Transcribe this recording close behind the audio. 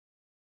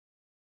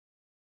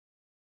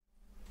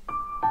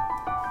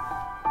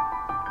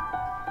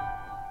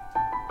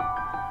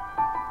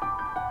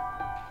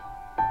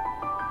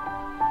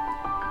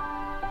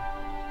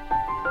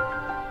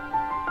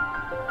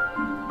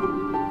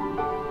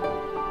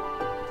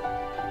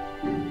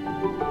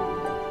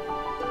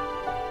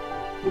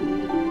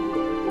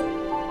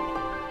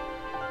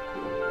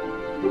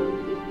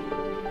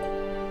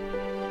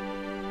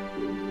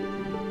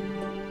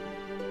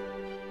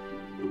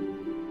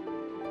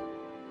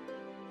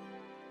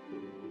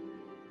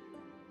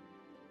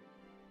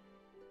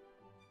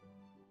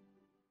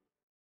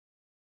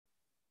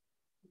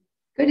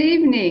Good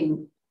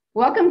evening.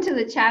 Welcome to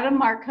the Chatham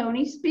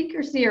Marconi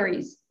Speaker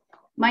Series.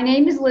 My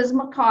name is Liz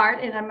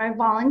McCart and I'm a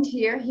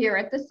volunteer here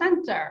at the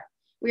center.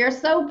 We are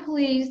so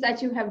pleased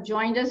that you have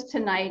joined us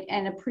tonight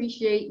and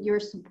appreciate your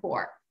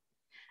support.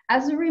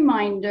 As a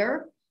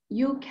reminder,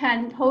 you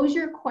can pose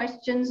your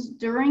questions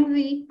during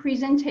the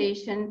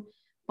presentation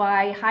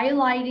by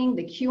highlighting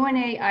the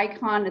Q&A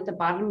icon at the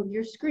bottom of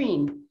your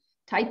screen.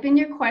 Type in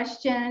your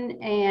question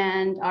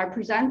and our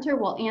presenter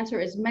will answer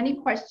as many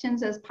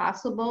questions as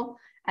possible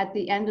at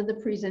the end of the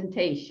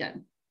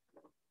presentation.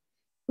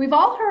 We've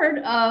all heard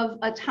of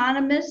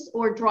autonomous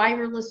or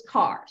driverless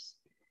cars.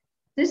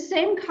 This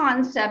same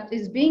concept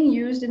is being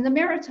used in the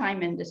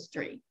maritime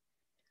industry.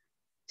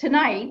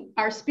 Tonight,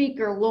 our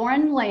speaker,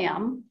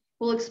 Lamm,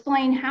 will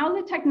explain how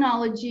the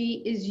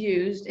technology is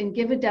used and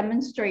give a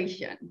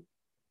demonstration.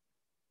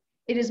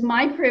 It is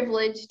my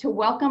privilege to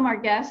welcome our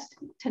guest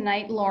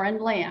tonight,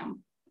 Lamm.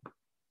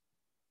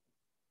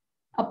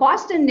 A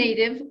Boston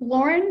native,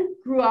 Lauren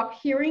grew up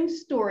hearing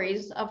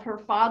stories of her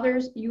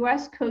father's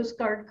U.S. Coast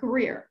Guard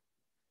career.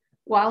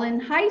 While in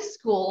high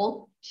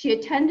school, she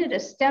attended a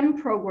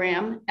STEM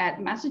program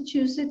at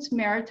Massachusetts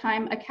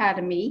Maritime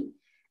Academy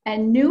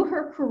and knew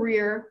her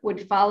career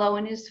would follow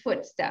in his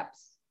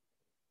footsteps.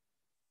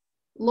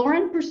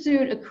 Lauren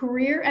pursued a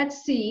career at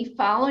sea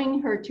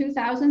following her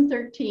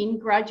 2013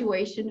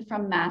 graduation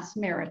from Mass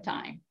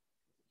Maritime.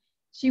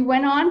 She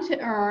went on to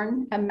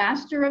earn a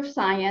Master of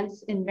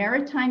Science in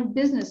Maritime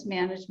Business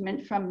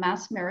Management from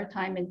Mass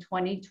Maritime in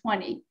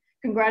 2020.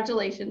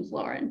 Congratulations,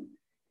 Lauren.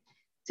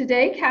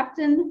 Today,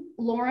 Captain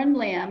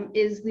Lamm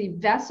is the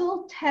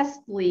vessel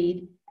test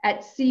lead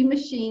at Sea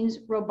Machines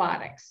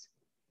Robotics.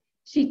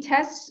 She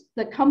tests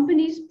the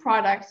company's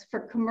products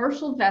for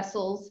commercial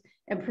vessels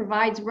and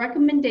provides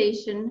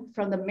recommendation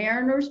from the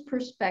mariner's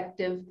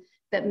perspective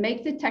that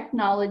make the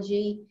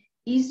technology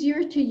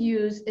easier to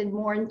use and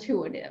more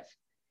intuitive.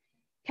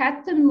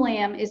 Captain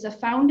Lamm is a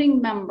founding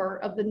member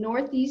of the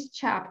Northeast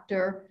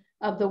chapter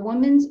of the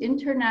Women's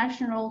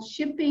International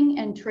Shipping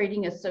and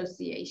Trading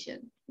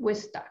Association,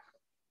 WISTA.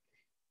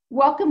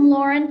 Welcome,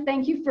 Lauren.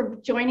 Thank you for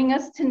joining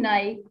us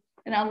tonight.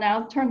 And I'll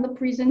now turn the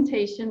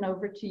presentation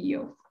over to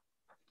you.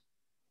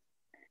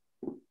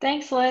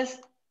 Thanks, Liz.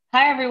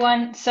 Hi,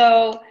 everyone.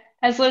 So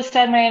as Liz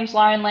said, my name is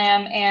Lamm,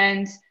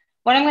 and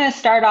what I'm going to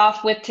start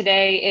off with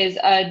today is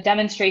a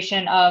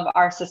demonstration of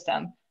our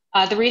system.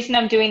 The reason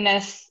I'm doing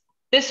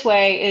this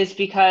way is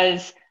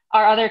because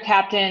our other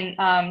captain,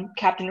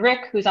 Captain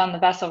Rick, who's on the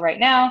vessel right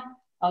now,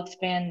 I'll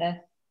expand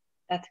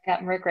that's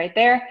Captain Rick right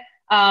there.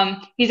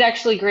 He's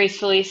actually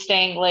gracefully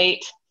staying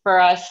late for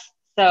us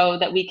so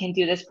that we can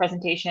do this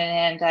presentation,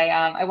 and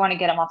I want to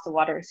get him off the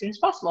water as soon as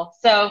possible.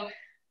 So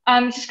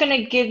I'm just going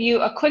to give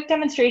you a quick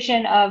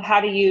demonstration of how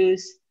to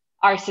use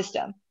our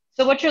system.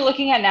 So what you're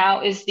looking at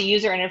now is the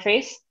user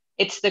interface.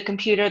 It's the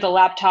computer, the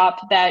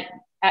laptop that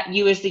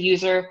you as the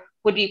user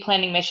would be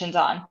planning missions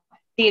on.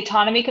 The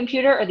Autonomy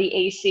computer, or the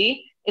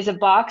AC, is a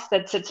box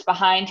that sits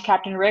behind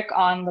Captain Rick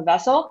on the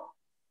vessel.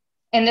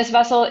 And this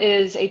vessel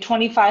is a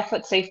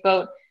 25-foot safe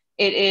boat.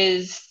 It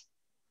is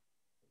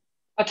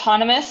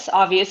autonomous,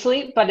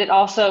 obviously, but it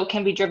also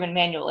can be driven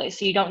manually.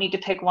 So you don't need to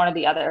pick one or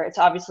the other. It's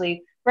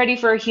obviously ready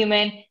for a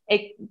human.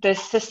 The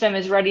system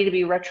is ready to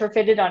be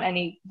retrofitted on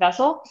any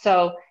vessel.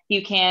 So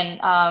you can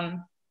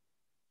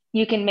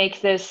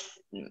make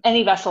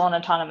any vessel an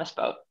autonomous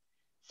boat.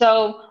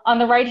 So on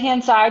the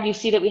right-hand side, you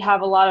see that we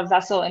have a lot of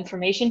vessel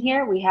information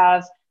here. We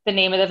have the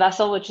name of the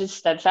vessel, which is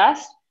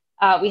Steadfast.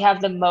 We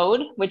have the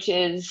mode, which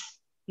is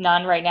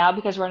none right now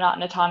because we're not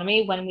in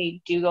autonomy. When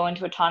we do go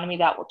into autonomy,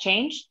 that will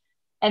change.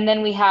 And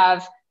then we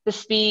have the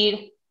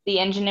speed, the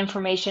engine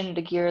information,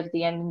 the gear that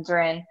the engines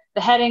are in,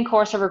 the heading,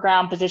 course over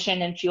ground,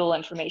 position, and fuel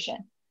information.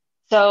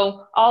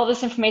 So all of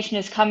this information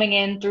is coming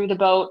in through the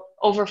boat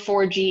over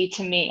 4G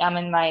to me. I'm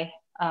in my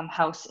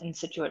house in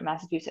Situate,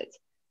 Massachusetts.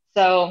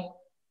 So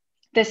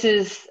this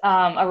is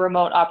a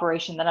remote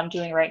operation that I'm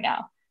doing right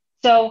now.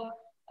 So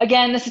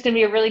again, this is going to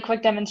be a really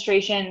quick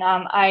demonstration.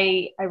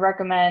 I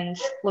recommend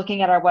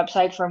looking at our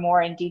website for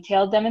more in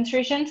detailed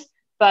demonstrations.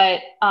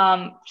 But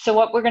so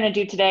what we're going to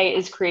do today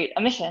is create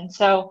a mission.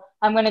 So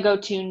I'm going to go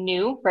to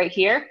New right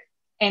here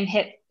and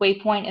hit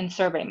Waypoint and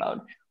Survey mode.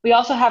 We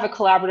also have a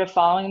collaborative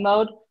following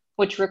mode,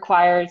 which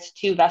requires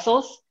 2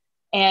 vessels.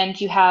 And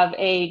you have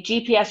a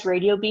GPS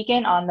radio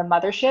beacon on the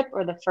mothership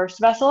or the first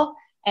vessel.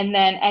 And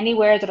then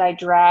anywhere that I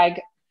drag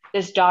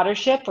this daughter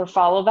ship or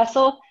follow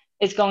vessel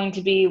is going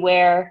to be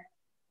where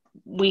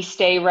we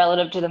stay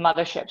relative to the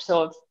mothership.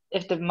 So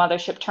if the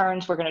mothership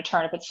turns, we're going to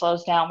turn. If it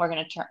slows down, we're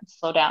going to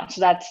slow down.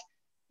 So that's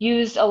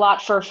used a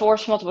lot for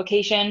force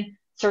multiplication,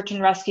 search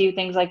and rescue,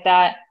 things like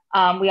that.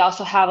 We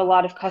also have a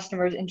lot of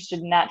customers interested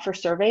in that for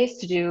surveys,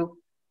 to do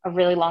a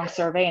really long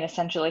survey in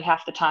essentially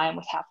half the time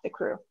with half the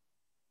crew.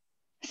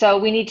 So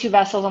we need 2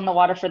 vessels on the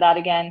water for that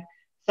again.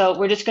 So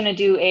we're just going to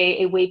do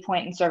a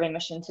waypoint and survey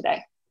mission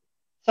today.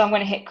 So I'm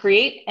going to hit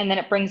create, and then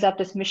it brings up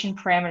this mission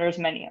parameters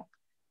menu.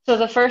 So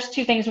the first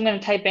 2 things I'm going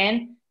to type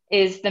in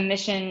is the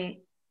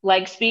mission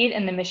leg speed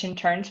and the mission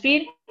turn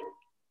speed.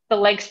 The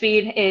leg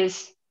speed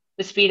is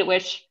the speed at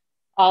which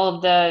all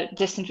of the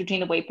distance between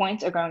the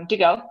waypoints are going to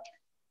go.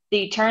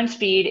 The turn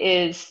speed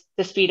is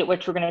the speed at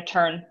which we're going to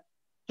turn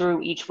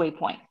through each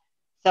waypoint.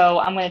 So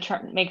I'm going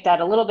to make that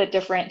a little bit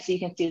different so you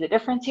can see the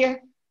difference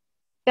here.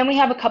 Then we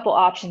have a couple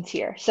options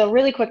here. So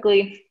really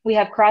quickly, we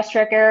have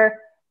cross-track error,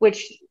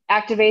 which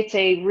activates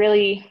a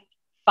really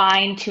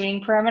fine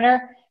tuning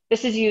parameter.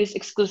 This is used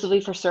exclusively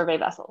for survey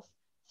vessels.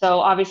 So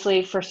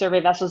obviously for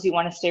survey vessels, you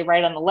want to stay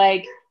right on the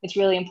leg. It's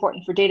really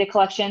important for data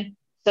collection.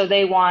 So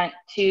they want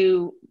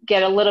to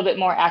get a little bit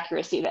more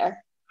accuracy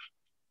there.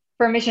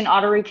 For mission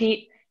auto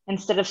repeat,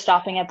 instead of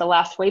stopping at the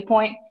last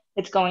waypoint,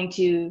 it's going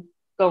to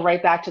go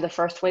right back to the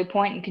first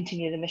waypoint and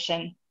continue the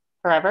mission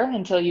forever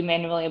until you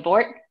manually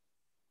abort.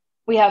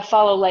 We have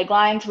follow leg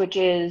lines, which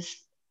is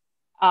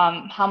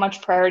how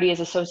much priority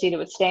is associated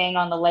with staying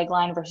on the leg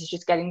line versus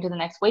just getting to the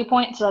next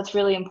waypoint. So that's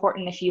really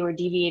important if you are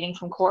deviating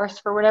from course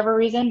for whatever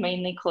reason,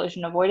 mainly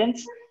collision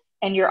avoidance,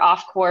 and you're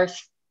off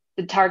course,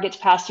 the target's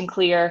passed and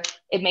clear,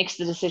 it makes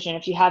the decision.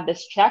 If you have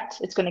this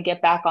checked, it's going to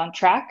get back on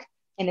track.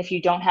 And if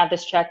you don't have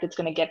this checked, it's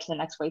going to get to the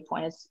next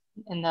waypoint. It's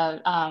in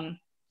the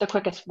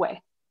quickest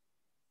way.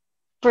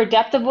 For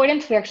depth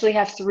avoidance, we actually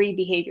have 3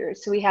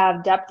 behaviors. So we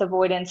have depth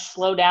avoidance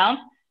slow down,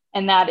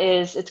 and that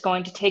is it's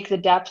going to take the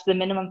depth, the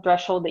minimum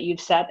threshold that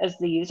you've set as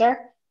the user,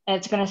 and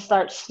it's going to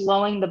start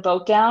slowing the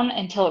boat down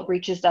until it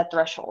reaches that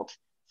threshold.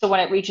 So when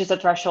it reaches the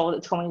threshold,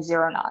 it's going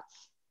 0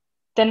 knots.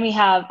 Then we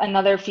have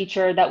another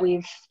feature that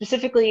we've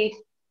specifically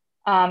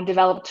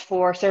developed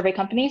for survey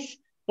companies,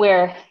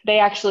 where they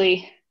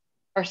actually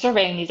are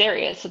surveying these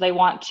areas. So they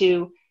want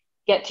to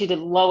get to the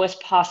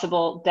lowest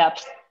possible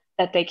depth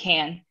that they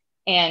can,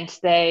 and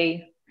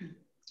they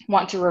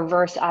want to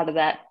reverse out of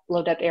that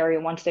low depth area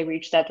once they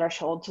reach that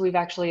threshold. So we've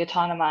actually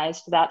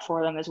autonomized that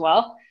for them as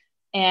well.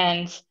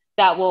 And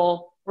that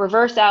will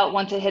reverse out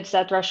once it hits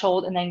that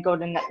threshold and then go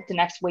to the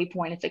next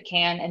waypoint if it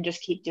can, and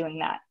just keep doing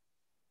that.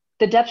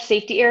 The depth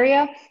safety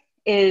area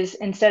is,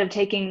 instead of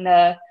taking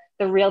the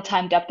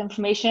real-time depth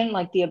information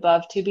like the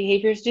above 2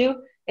 behaviors do,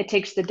 it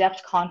takes the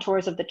depth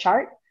contours of the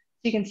chart.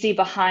 So you can see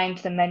behind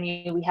the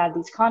menu, we have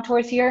these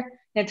contours here,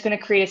 and it's going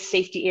to create a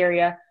safety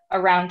area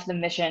around the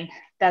mission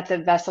that the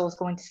vessel is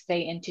going to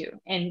stay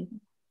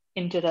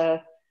into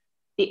the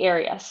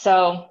area.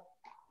 So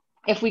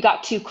if we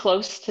got too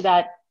close to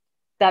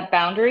that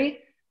boundary,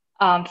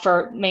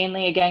 for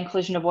mainly, again,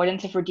 collision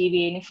avoidance, if we're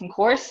deviating from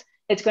course,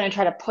 it's going to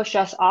try to push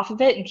us off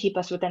of it and keep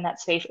us within that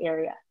safe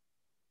area.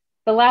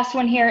 The last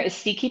one here is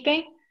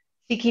seakeeping.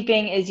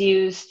 Seakeeping is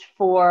used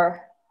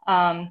for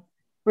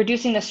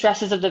reducing the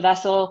stresses of the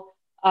vessel,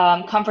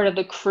 comfort of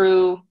the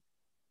crew,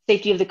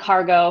 safety of the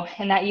cargo,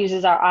 and that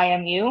uses our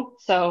IMU,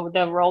 so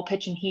the roll,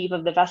 pitch, and heave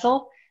of the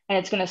vessel, and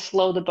it's going to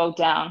slow the boat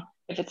down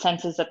if it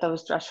senses that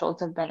those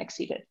thresholds have been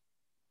exceeded.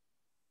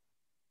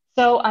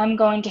 So I'm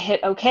going to hit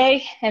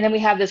OK, and then we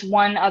have this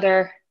one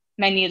other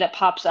menu that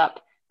pops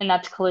up, and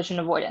that's collision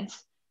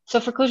avoidance. So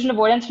for collision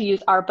avoidance, we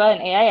use ARPA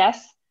and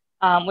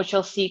AIS, which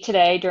you'll see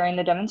today during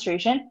the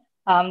demonstration,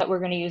 that we're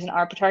going to use an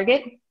ARPA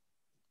target.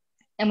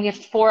 And we have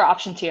 4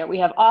 options here. We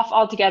have off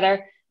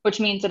altogether, which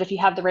means that if you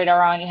have the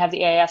radar on, you have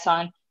the AIS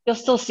on, you'll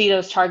still see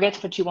those targets,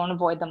 but you won't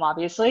avoid them,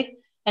 obviously.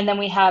 And then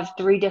we have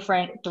 3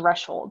 different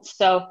thresholds.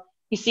 So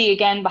you see,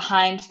 again,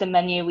 behind the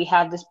menu, we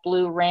have this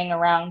blue ring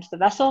around the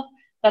vessel.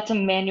 That's a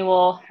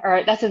manual,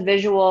 or that's a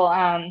visual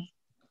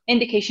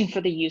indication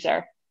for the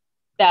user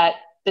that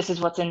this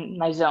is what's in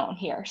my zone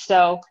here.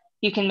 So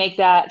you can make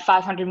that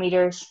 500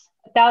 meters,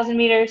 1,000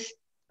 meters,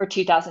 or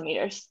 2,000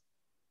 meters.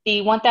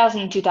 The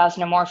 1,000 and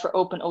 2,000 are more for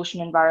open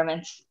ocean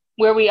environments.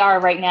 Where we are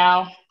right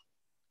now,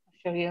 I'll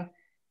show you,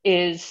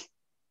 is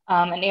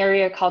an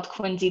area called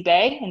Quincy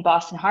Bay in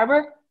Boston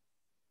Harbor.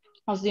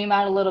 I'll zoom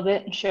out a little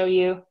bit and show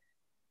you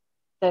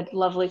the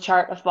lovely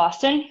chart of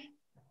Boston.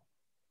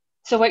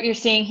 So what you're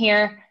seeing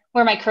here,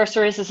 where my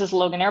cursor is, this is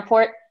Logan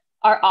Airport.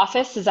 Our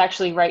office is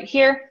actually right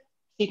here.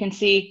 You can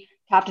see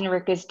Captain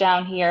Rick is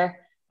down here,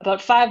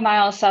 about 5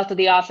 miles south of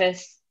the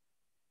office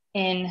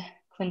in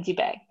Quincy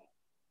Bay.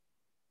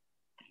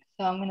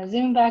 So I'm going to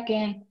zoom back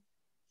in.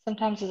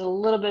 Sometimes there's a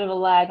little bit of a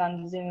lag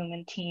on Zoom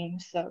and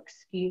Teams, so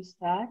excuse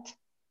that.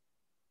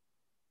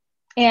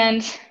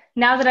 And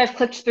now that I've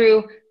clicked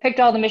through, picked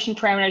all the mission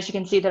parameters, you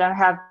can see that I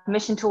have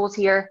mission tools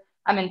here.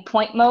 I'm in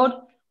point mode,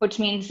 which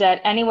means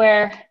that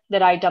anywhere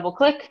that I double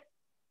click,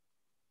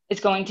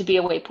 it's going to be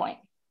a waypoint.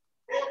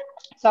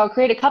 So I'll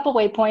create a couple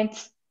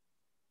waypoints,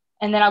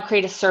 and then I'll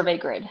create a survey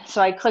grid.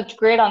 So I clicked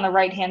grid on the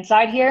right-hand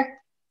side here,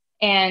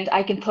 and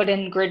I can put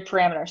in grid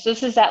parameters. So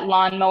this is that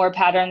lawnmower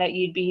pattern that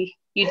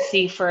you'd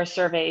see for a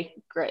survey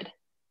grid,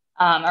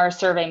 or a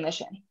survey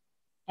mission.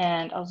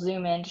 And I'll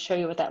zoom in to show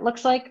you what that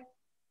looks like.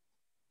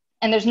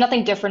 And there's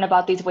nothing different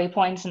about these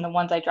waypoints than the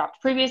ones I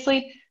dropped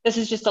previously. This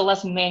is just a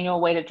less manual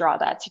way to draw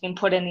that. So you can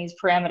put in these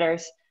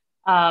parameters.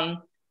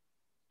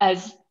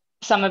 As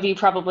some of you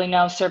probably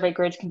know, survey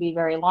grids can be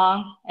very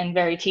long and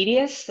very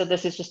tedious. So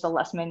this is just a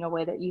less manual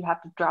way that you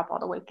have to drop all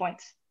the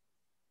waypoints.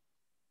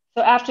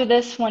 So after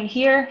this one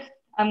here,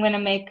 I'm going to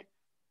make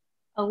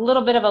a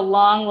little bit of a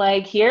long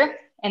leg here,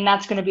 and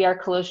that's going to be our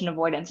collision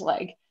avoidance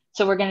leg.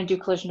 So we're going to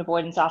do collision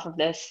avoidance off of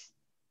this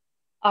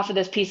off of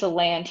this piece of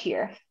land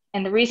here.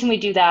 And the reason we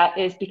do that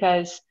is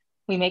because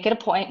we make it a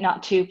point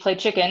not to play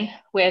chicken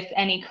with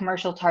any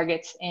commercial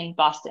targets in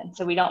Boston.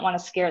 So we don't want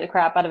to scare the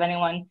crap out of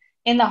anyone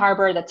in the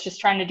harbor that's just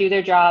trying to do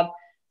their job.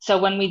 So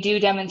when we do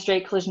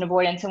demonstrate collision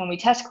avoidance and when we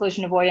test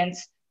collision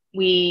avoidance,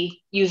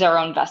 we use our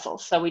own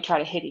vessels. So we try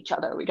to hit each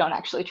other. We don't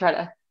actually try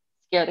to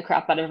scare the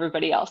crap out of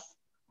everybody else.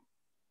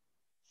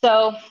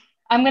 So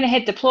I'm going to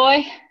hit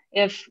deploy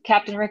if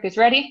Captain Rick is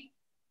ready.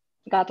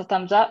 Got the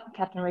thumbs up.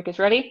 Captain Rick is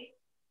ready.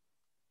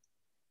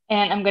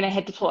 And I'm going to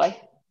hit deploy.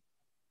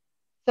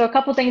 So a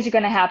couple things are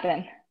going to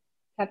happen.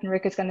 Captain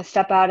Rick is going to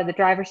step out of the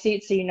driver's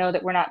seat so you know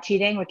that we're not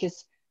cheating, which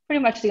is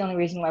pretty much the only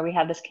reason why we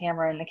have this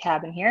camera in the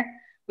cabin here.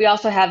 We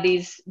also have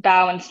these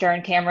bow and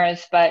stern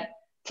cameras, but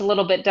it's a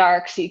little bit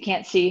dark, so you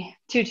can't see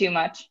too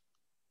much.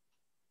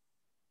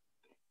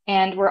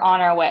 And we're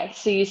on our way.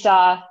 So you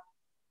saw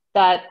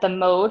that the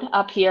mode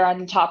up here on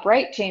the top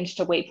right changed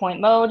to waypoint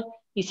mode.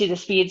 You see the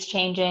speeds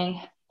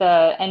changing.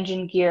 The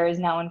engine gear is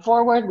now in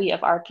forward. We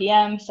have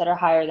RPMs that are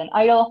higher than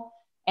idle,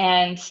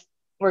 and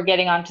we're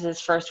getting onto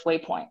this first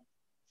waypoint.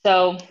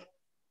 So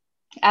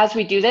as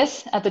we do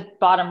this, at the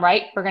bottom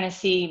right, we're going to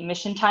see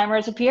mission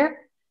timers appear.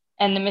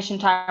 And the mission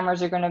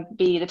timers are going to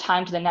be the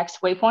time to the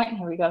next waypoint.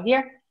 Here we go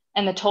here.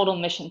 And the total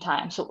mission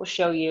time. So it will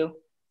show you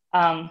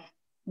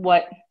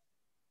what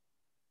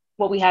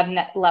we have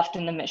left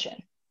in the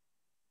mission.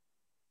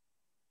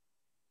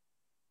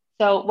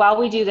 So while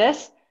we do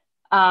this,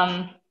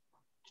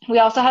 we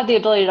also have the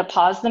ability to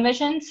pause the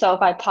mission. So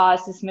if I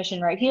pause this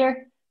mission right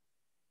here,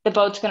 the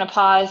boat's going to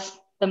pause,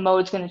 the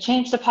mode's going to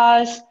change to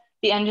pause,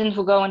 the engines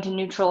will go into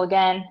neutral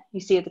again. You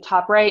see at the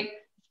top right,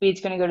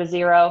 speed's going to go to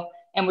 0,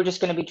 and we're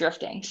just going to be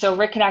drifting. So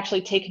Rick can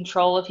actually take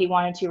control if he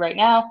wanted to right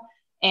now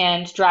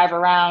and drive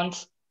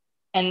around.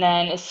 And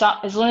then as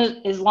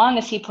long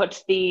as he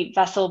puts the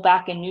vessel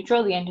back in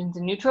neutral, the engine's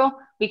in neutral,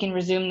 we can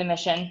resume the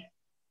mission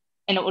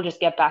and it will just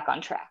get back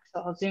on track.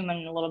 So I'll zoom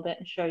in a little bit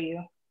and show you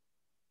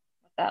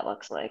what that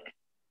looks like.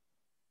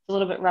 It's a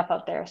little bit rough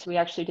out there, so we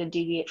actually did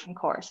deviate from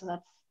course, so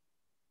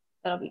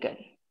that'll be good.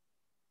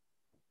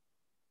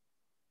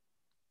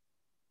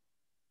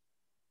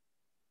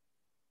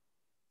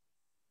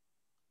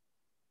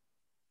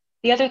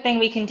 The other thing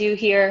we can do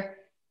here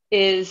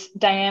is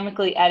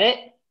dynamically edit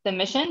the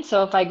mission.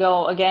 So if I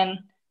go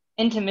again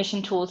into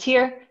mission tools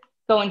here,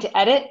 go into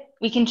edit,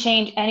 we can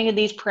change any of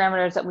these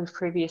parameters that we've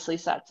previously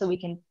set. So we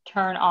can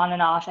turn on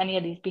and off any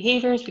of these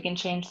behaviors. We can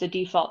change the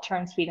default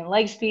turn speed and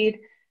leg speed,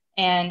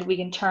 and we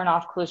can turn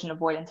off collision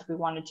avoidance if we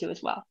wanted to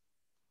as well.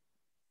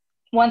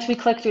 Once we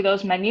click through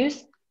those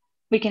menus,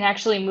 we can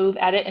actually move,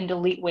 edit, and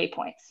delete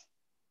waypoints.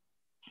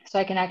 So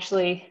I can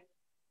actually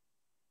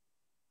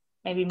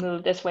maybe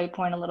move this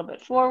waypoint a little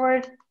bit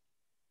forward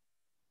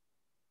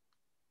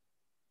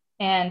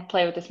and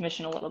play with this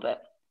mission a little bit.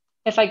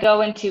 If I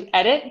go into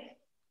edit,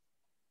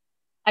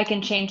 I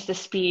can change the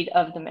speed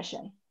of the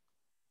mission,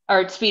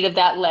 or speed of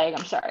that leg,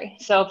 I'm sorry.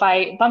 So if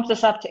I bump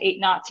this up to 8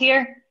 knots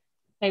here,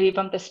 maybe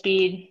bump the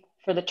speed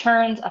for the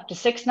turns up to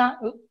 6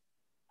 knots,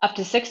 up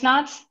to 6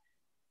 knots,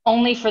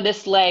 only for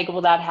this leg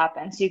will that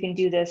happen. So you can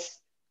do this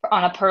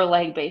on a per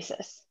leg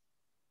basis.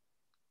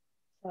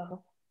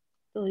 So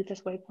delete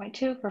this waypoint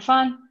too for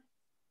fun.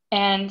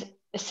 And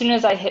as soon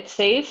as I hit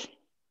save,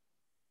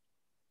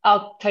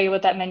 I'll tell you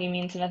what that menu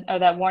means, or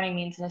that warning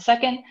means in a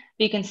second.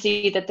 But you can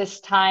see that this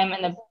time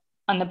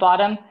on the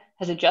bottom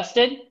has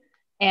adjusted,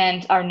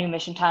 and our new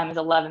mission time is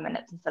 11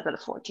 minutes instead of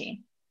the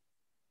 14.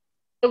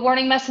 The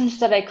warning message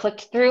that I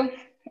clicked through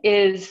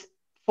is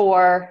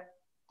for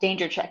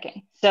danger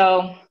checking.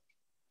 So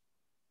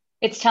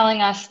it's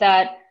telling us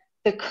that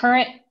the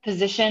current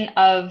position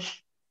of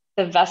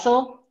the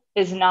vessel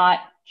is not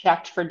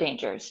checked for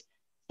dangers.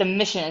 The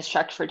mission is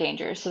checked for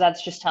dangers. So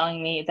that's just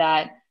telling me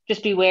that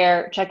just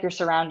beware, check your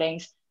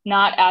surroundings.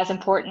 Not as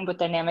important with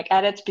dynamic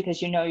edits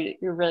because you know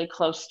you're really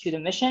close to the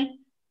mission.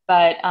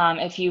 But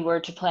if you were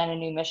to plan a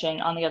new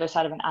mission on the other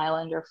side of an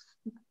island or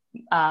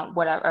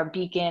whatever, a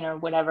beacon or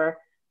whatever,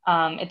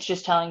 it's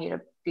just telling you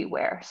to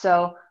beware.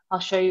 So I'll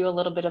show you a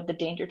little bit of the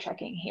danger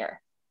checking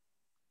here.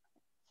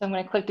 So I'm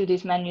going to click through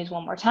these menus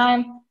one more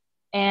time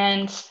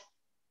and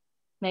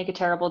make a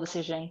terrible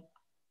decision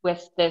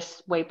with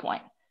this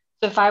waypoint.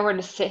 So if I were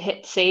to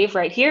hit save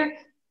right here,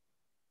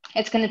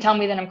 it's going to tell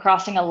me that I'm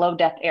crossing a low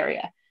depth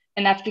area.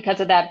 And that's because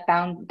of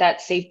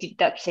that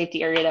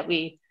safety area that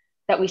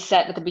we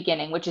set at the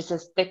beginning, which is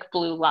this thick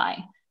blue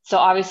line. So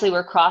obviously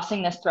we're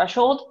crossing this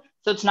threshold,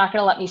 so it's not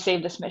going to let me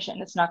save this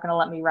mission. It's not going to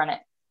let me run it.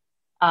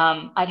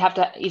 I'd have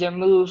to either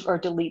move or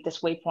delete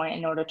this waypoint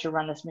in order to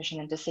run this mission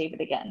and to save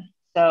it again.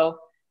 So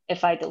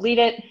if I delete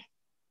it,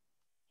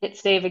 hit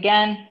save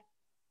again,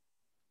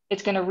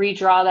 it's going to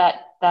redraw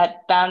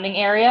that bounding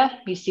area.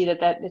 You see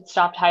that it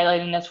stopped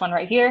highlighting this one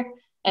right here,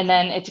 and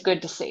then it's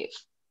good to save.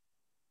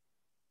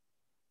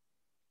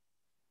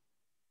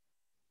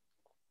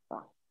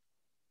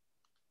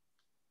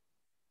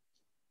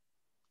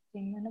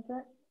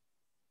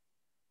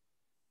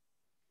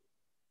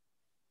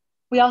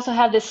 We also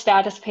have this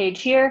status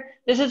page here.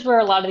 This is where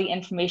a lot of the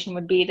information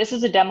would be. This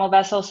is a demo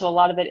vessel, so a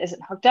lot of it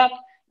isn't hooked up.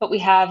 but we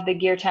have the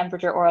gear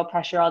temperature, oil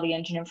pressure, all the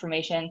engine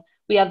information.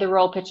 We have the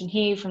roll, pitch, and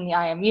heave from the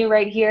IMU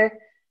right here.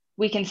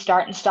 We can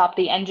start and stop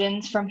the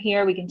engines from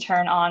here. We can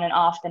turn on and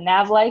off the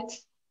nav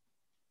lights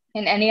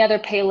and any other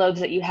payloads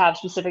that you have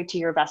specific to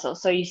your vessel.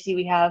 So you see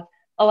we have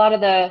a lot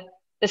of the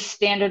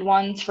standard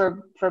ones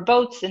for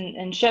boats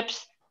and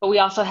ships, but we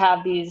also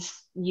have these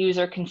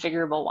user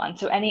configurable ones.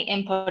 So any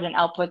input and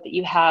output that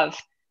you have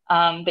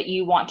that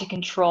you want to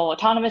control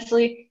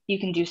autonomously, you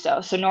can do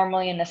so. So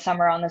normally in the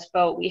summer on this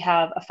boat, we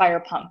have a fire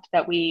pump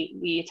that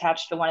we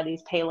attach to one of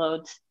these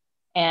payloads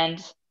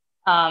and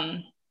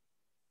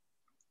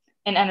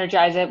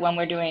energize it when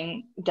we're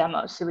doing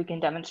demos, so we can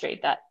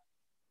demonstrate that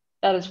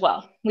as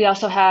well. We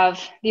also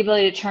have the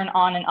ability to turn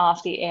on and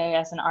off the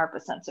AIS and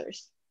ARPA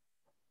sensors.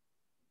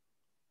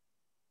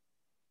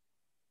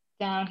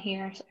 Down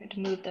here, sorry to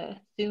move the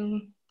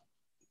Zoom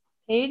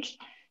page.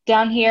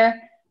 Down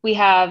here, we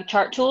have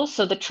chart tools.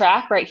 So the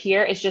track right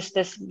here is just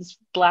this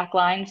black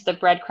lines, the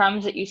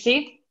breadcrumbs that you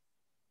see.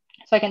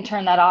 So I can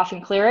turn that off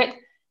and clear it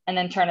and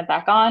then turn it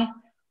back on.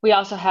 We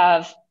also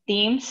have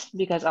themes,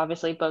 because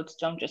obviously boats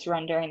don't just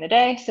run during the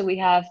day. So we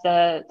have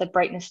the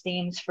brightness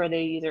themes for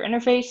the user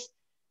interface.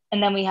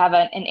 And then we have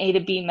an A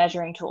to B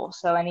measuring tool.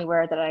 So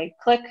anywhere that I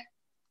click,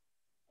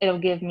 it'll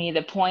give me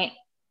the point,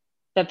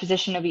 the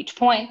position of each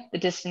point, the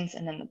distance,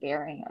 and then the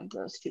bearing of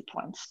those 2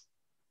 points.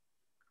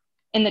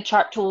 In the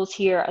chart tools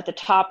here at the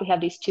top, we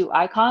have these 2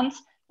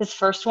 icons. This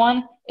first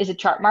one is a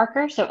chart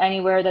marker. So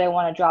anywhere that I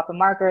want to drop a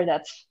marker,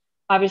 that's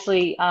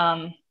obviously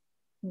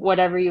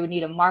whatever you would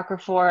need a marker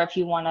for. If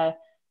you want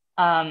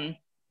to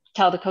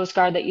tell the Coast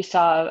Guard that you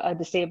saw a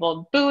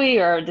disabled buoy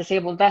or a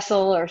disabled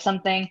vessel or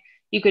something,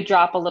 you could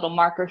drop a little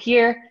marker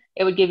here.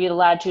 It would give you the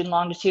latitude and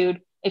longitude.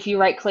 If you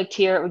right-clicked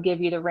here, it would give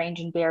you the range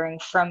and bearing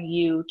from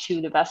you to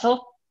the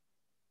vessel.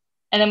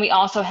 And then we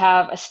also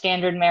have a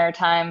standard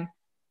maritime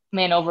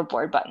man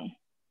overboard button.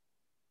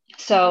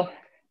 So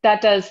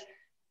that does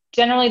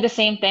generally the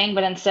same thing,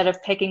 but instead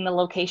of picking the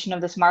location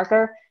of this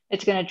marker,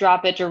 it's going to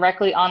drop it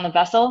directly on the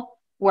vessel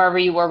wherever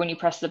you were when you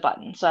press the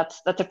button. So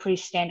that's a pretty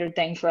standard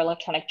thing for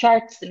electronic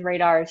charts and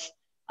radars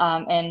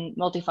and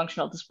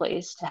multifunctional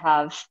displays to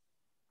have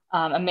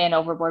a man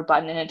overboard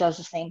button, and it does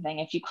the same thing.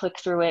 If you click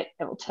through it,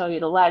 it will tell you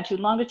the latitude,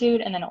 longitude,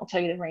 and then it will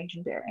tell you the range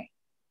and bearing.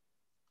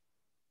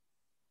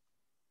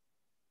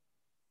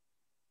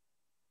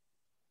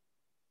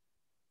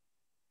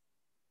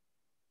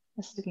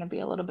 This is going to be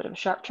a little bit of a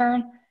sharp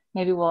turn.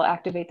 Maybe we'll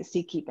activate the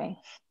seakeeping.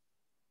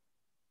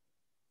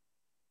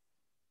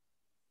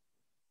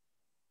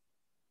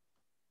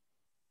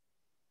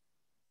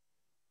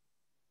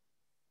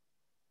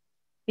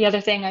 The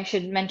other thing I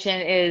should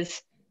mention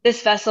is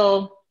this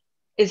vessel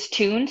is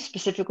tuned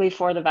specifically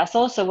for the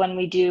vessel. So when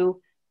we do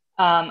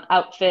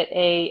outfit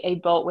a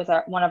boat with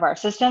one of our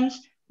systems,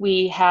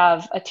 we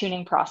have a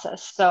tuning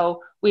process.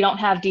 So we don't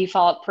have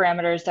default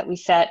parameters that we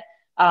set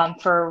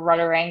for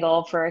rudder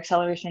angle, for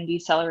acceleration and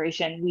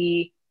deceleration.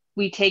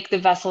 We take the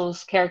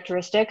vessel's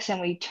characteristics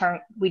and we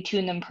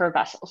tune them per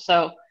vessel.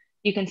 So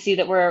you can see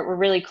that we're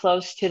really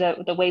close to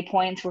the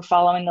waypoints. We're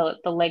following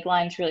the leg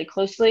lines really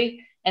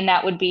closely, and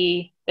that would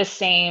be the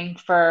same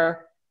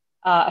for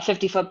a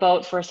 50-foot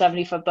boat, for a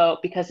 70-foot boat,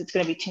 because it's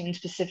going to be tuned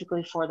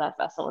specifically for that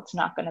vessel. It's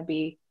not going to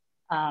be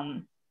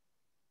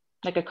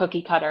like a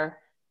cookie cutter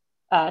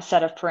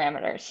set of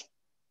parameters.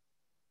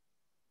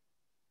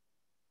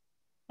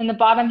 In the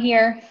bottom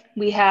here,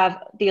 we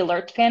have the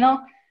alerts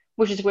panel,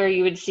 which is where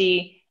you would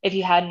see if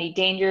you had any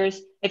dangers,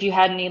 if you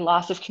had any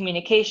loss of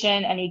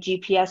communication, any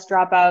GPS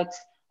dropouts,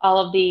 all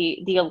of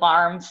the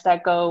alarms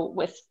that go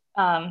with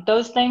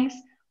those things.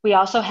 We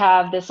also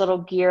have this little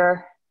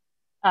gear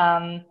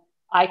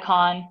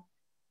icon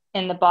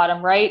in the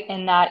bottom right,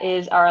 and that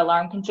is our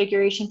alarm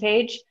configuration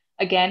page.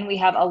 Again, we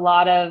have a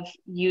lot of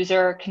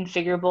user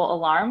configurable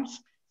alarms.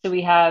 So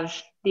we have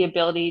the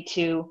ability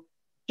to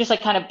just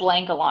like kind of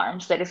blank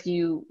alarms that if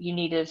you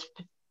need a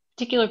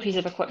particular piece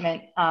of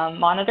equipment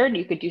monitored,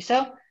 you could do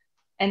so.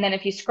 And then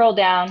if you scroll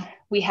down,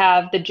 we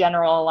have the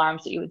general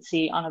alarms that you would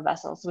see on a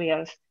vessel. So we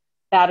have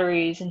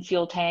batteries and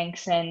fuel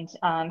tanks and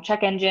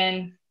check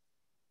engine,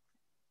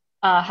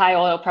 high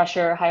oil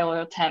pressure, high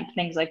oil temp,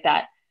 things like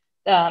that.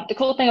 The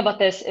cool thing about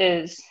this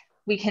is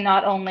we can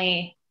not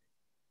only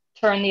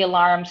turn the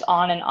alarms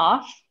on and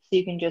off, so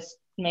you can just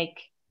make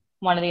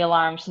one of the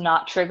alarms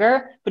not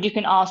trigger, but you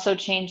can also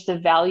change the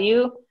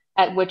value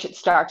at which it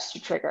starts to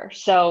trigger.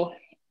 So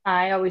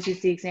I always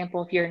use the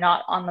example, if you're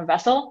not on the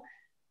vessel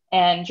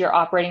and you're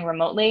operating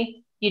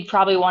remotely, you'd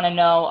probably want to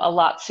know a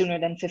lot sooner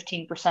than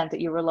 15%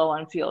 that you were low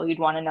on fuel. You'd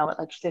want to know at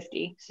like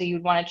 50. So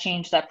you'd want to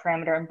change that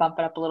parameter and bump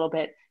it up a little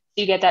bit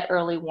so you get that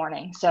early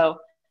warning. So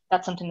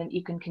that's something that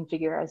you can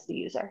configure as the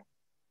user.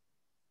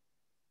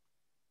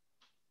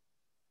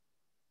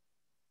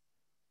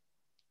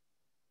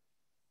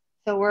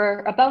 So we're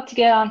about to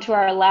get onto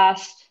our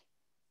last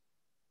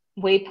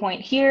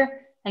waypoint here,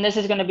 and this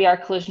is going to be our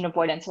collision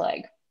avoidance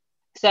leg.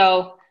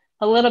 So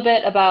a little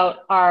bit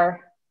about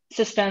our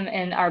system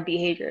and our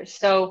behaviors.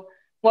 So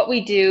what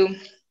we do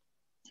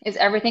is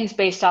everything's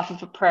based off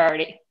of a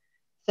priority.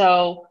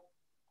 So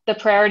the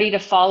priority to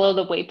follow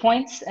the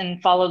waypoints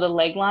and follow the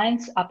leg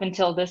lines up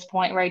until this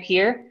point right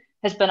here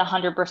has been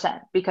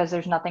 100% because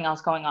there's nothing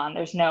else going on.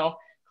 There's no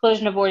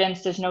collision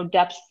avoidance, there's no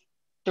depth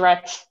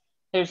threats,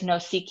 there's no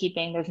sea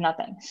keeping, there's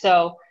nothing.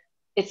 So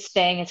it's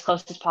staying as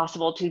close as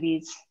possible to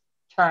these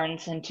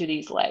turns and to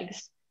these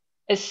legs.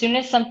 As soon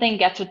as something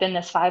gets within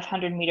this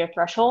 500-meter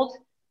threshold,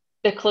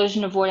 the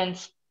collision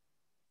avoidance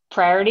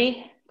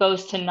priority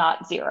goes to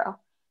not zero.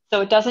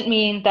 So it doesn't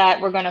mean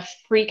that we're going to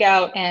freak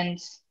out and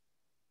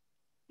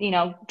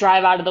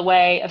drive out of the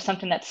way of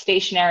something that's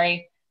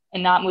stationary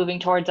and not moving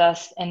towards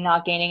us and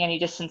not gaining any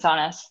distance on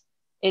us.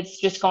 It's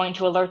just going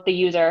to alert the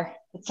user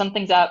that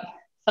something's up,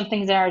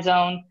 something's in our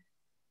zone,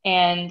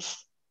 and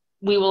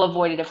we will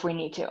avoid it if we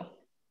need to.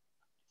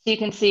 So you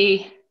can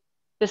see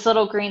this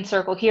little green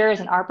circle here is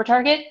an ARPA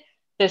target.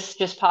 This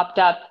just popped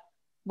up.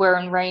 We're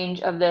in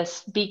range of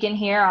this beacon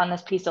here on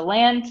this piece of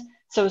land.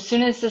 So as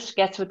soon as this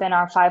gets within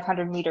our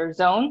 500-meter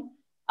zone,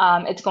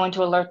 it's going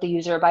to alert the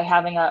user by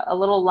having a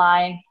little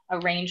line, a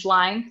range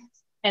line,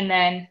 and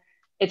then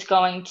it's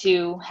going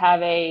to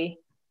have a,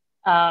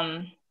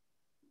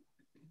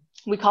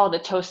 we call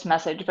it a toast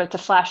message, but it's a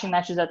flashing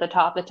message at the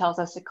top that tells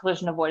us the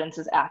collision avoidance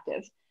is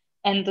active.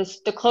 And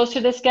the closer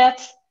this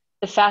gets,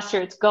 the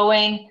faster it's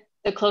going,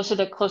 the closer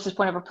the closest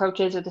point of approach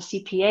is or the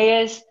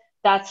CPA is,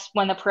 that's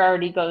when the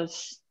priority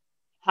goes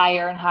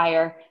higher and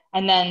higher.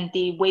 And then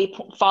the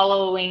waypoint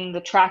following the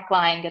track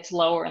line gets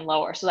lower and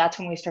lower. So that's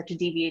when we start to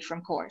deviate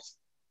from course.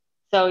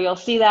 So you'll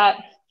see that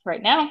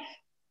right now.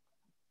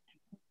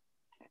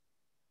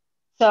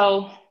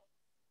 So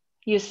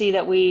you see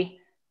that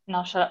and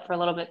I'll shut up for a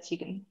little bit so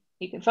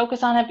you can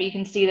focus on it, but you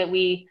can see that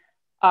we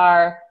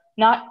are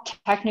not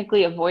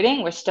technically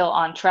avoiding, we're still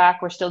on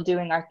track, we're still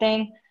doing our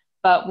thing,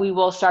 but we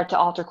will start to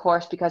alter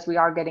course because we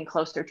are getting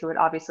closer to it,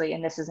 obviously,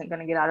 and this isn't going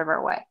to get out of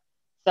our way.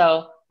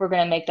 So we're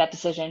going to make that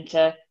decision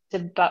to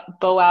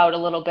bow out a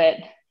little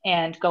bit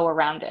and go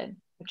around it,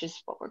 which is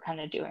what we're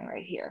kind of doing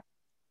right here.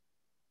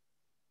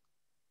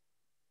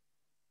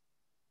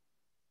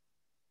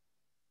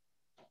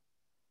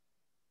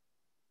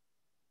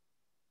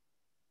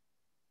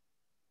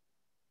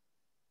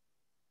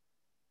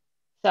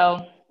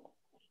 So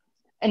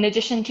in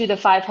addition to the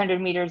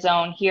 500-meter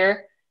zone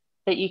here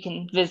that you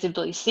can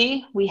visibly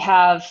see, we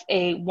have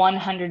a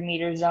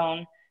 100-meter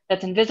zone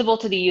that's invisible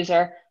to the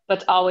user, but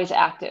it's always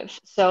active.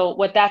 So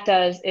what that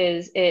does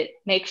is it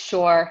makes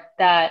sure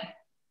that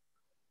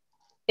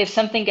if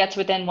something gets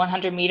within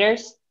 100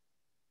 meters,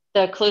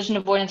 the collision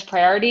avoidance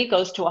priority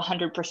goes to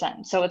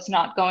 100%. So it's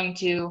not going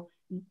to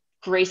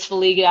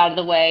gracefully get out of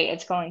the way.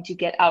 It's going to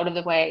get out of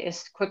the way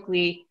as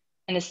quickly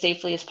and as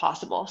safely as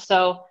possible.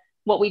 So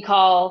what we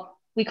call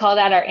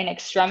that our in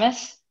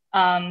extremis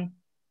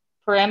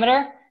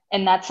parameter.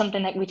 And that's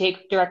something that we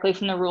take directly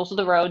from the rules of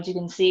the roads. You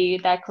can see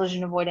that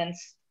collision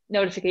avoidance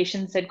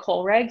notification said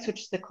COL regs,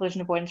 which is the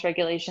collision avoidance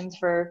regulations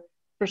for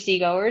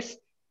seagoers.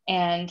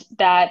 And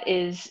that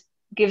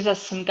gives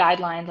us some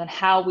guidelines on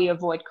how we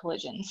avoid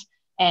collisions.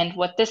 And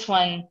what this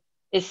one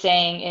is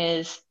saying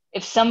is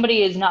if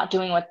somebody is not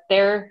doing what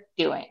they're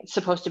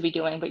supposed to be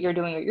doing, but you're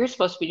doing what you're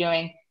supposed to be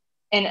doing,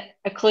 and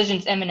a collision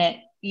is imminent,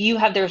 you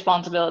have the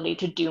responsibility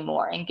to do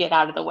more and get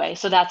out of the way.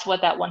 So that's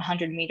what that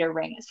 100-meter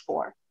ring is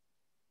for.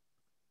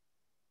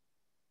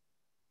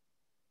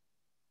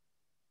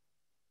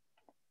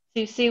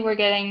 So you see we're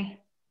getting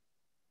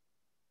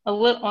a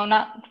little, well,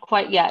 not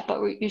quite yet,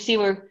 but you see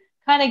we're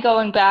kind of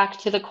going back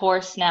to the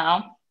course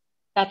now.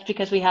 That's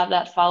because we have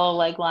that follow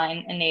leg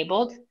line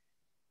enabled.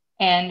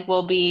 And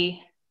we'll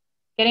be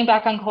getting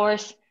back on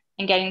course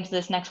and getting to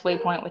this next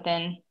waypoint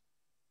within,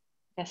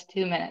 I guess,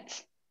 2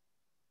 minutes.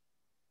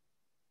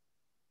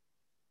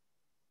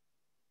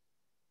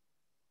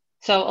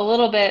 So a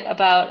little bit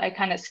about, I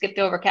kind of skipped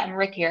over Captain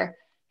Rick here.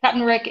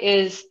 Captain Rick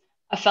is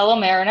a fellow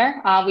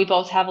mariner. We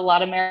both have a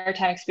lot of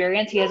maritime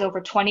experience. He has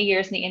over 20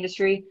 years in the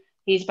industry.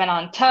 He's been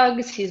on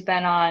tugs, he's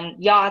been on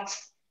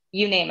yachts,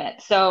 you name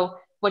it. So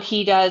what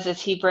he does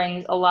is he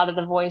brings a lot of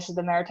the voice of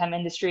the maritime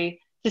industry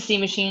to Sea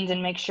Machines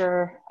and make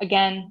sure,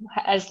 again,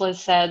 as Liz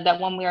said, that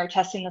when we are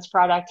testing this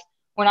product,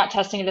 we're not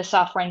testing it as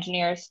software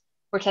engineers.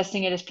 We're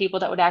testing it as people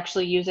that would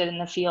actually use it in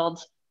the field,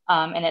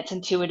 and it's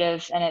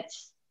intuitive and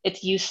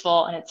it's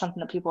useful and it's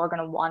something that people are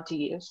going to want to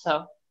use.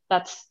 So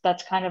that's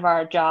kind of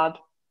our job.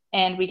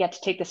 And we get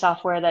to take the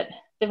software that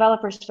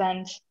developers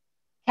spend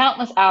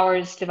countless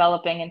hours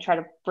developing and try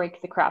to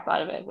break the crap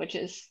out of it, which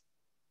is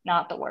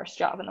not the worst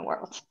job in the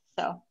world.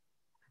 So,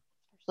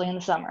 especially in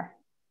the summer.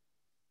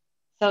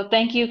 So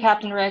thank you,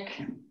 Captain Rick,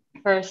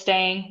 for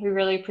staying. We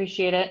really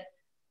appreciate it.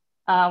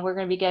 We're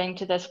going to be getting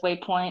to this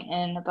waypoint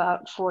in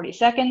about 40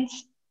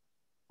 seconds.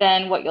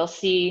 Then what you'll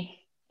see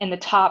in the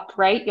top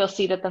right, you'll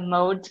see that the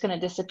mode's going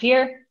to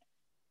disappear.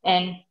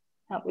 And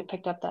we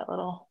picked up that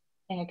little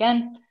thing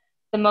again.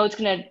 The mode's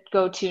going to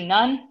go to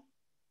none,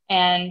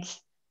 and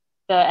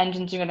the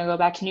engines are going to go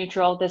back to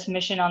neutral. This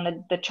mission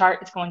on the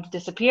chart is going to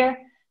disappear,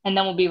 and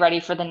then we'll be ready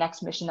for the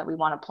next mission that we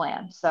want to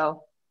plan.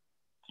 So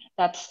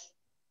that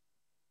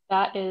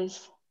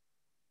is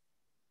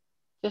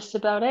just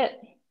about it.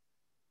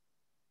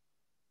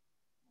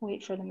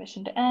 wait for the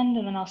mission to end,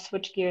 and then I'll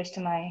switch gears to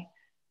my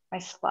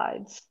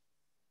slides.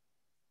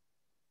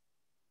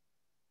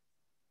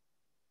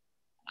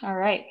 All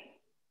right.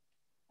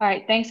 All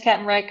right, thanks,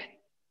 Captain Rick.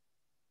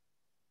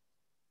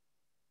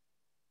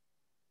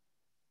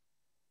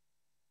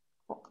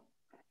 Cool.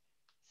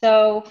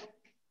 So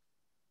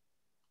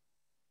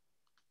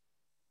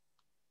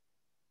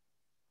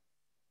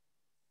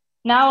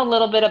now a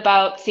little bit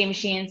about Sea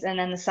Machines and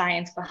then the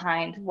science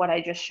behind what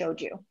I just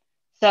showed you.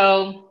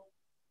 So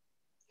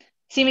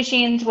Sea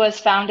Machines was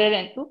founded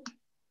in,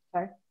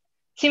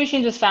 Sea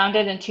Machines was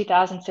founded in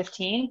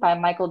 2015 by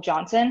Michael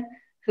Johnson,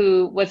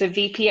 who was a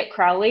VP at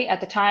Crowley at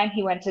the time.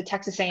 He went to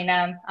Texas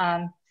A&M,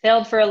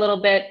 failed for a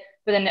little bit,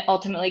 but then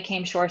ultimately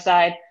came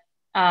shoreside.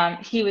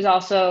 He was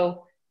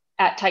also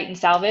at Titan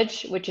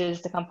Salvage, which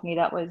is the company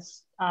that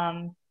was,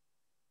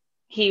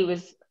 he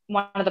was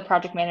one of the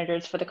project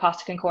managers for the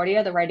Costa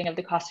Concordia, the writing of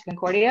the Costa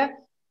Concordia.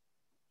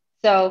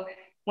 So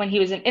when he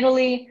was in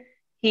Italy,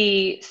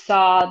 he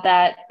saw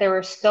that there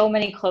were so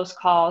many close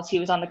calls. He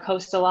was on the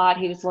coast a lot.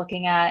 He was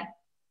looking at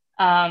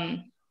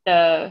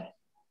the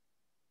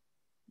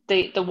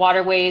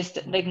waterways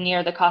like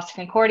near the Costa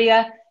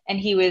Concordia, and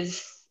he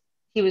was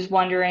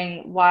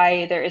wondering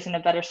why there isn't a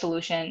better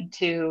solution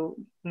to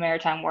the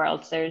maritime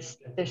worlds. There's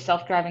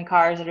self-driving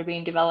cars that are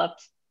being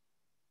developed.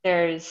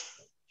 There's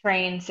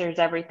trains, there's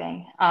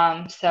everything.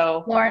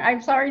 So Lauren,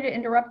 I'm sorry to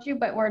interrupt you,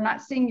 but we're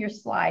not seeing your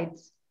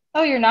slides.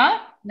 Oh, you're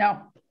not?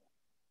 No.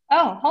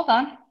 Oh, hold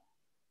on.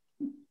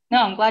 No,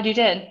 I'm glad you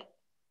did.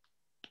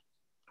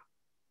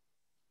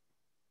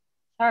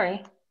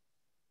 Sorry.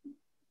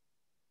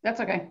 That's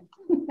okay.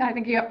 I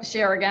think you have to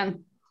share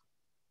again.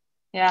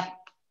 Yeah.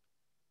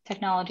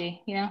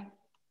 Technology, you know?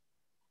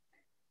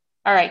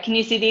 All right, can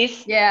you see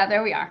these? Yeah,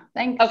 there we are.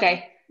 Thanks.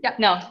 Okay. Yep.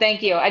 No,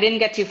 thank you. I didn't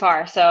get too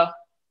far, so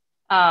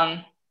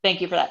thank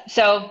you for that.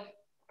 So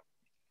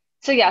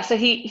yeah, so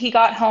he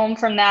got home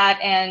from that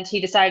and he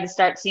decided to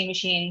start Sea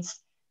Machines,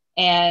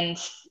 and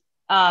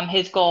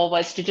his goal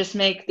was to just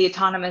make the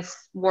autonomous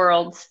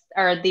worlds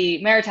or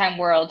the maritime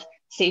world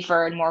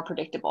safer and more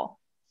predictable.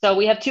 So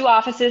we have two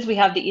offices. We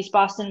have the East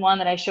Boston one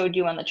that I showed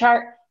you on the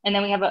chart, and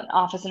then we have an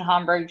office in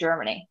Hamburg,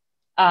 Germany.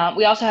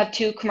 We also have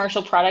two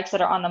commercial products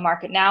that are on the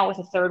market now, with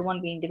a third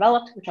one being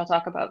developed, which I'll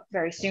talk about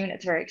very soon.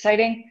 It's very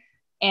exciting.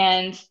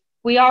 And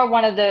we are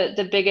one of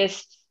the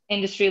biggest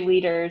industry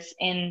leaders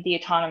in the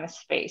autonomous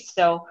space.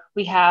 So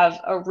we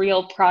have a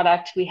real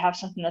product. We have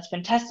something that's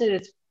been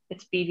tested.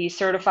 It's BV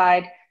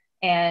certified,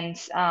 and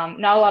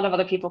not a lot of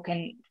other people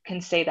can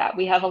say that.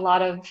 We have a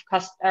lot of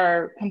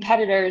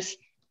competitors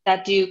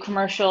that do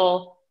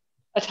commercial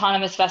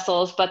autonomous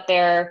vessels, but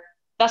they're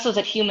vessels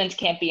that humans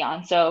can't be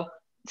on. So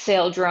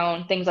sail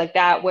drone, things like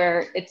that,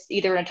 where it's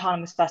either an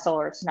autonomous vessel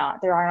or it's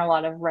not. There aren't a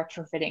lot of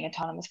retrofitting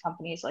autonomous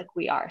companies like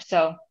we are.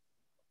 So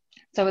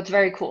it's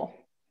very cool.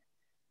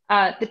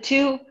 The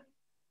two,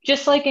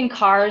 just like in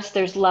cars,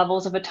 there's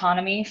levels of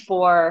autonomy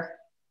for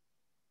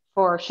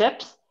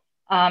ships,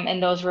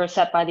 and those were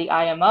set by the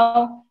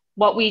IMO.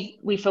 What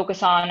we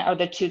focus on are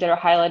the two that are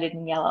highlighted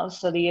in yellow.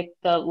 So the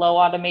low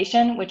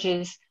automation, which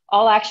is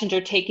all actions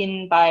are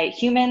taken by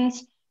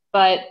humans,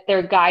 but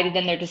they're guided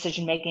in their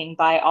decision-making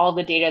by all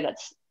the data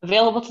that's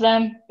available to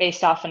them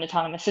based off an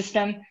autonomous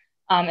system,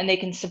 and they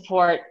can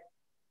support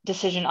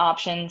decision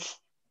options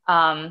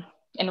and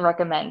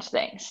recommend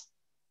things.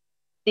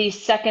 The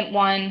second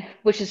one,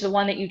 which is the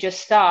one that you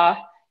just saw,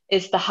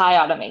 is the high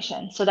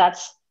automation. So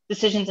that's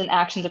decisions and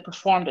actions are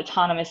performed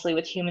autonomously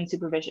with human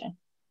supervision.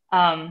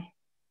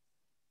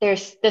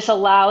 This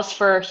allows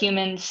for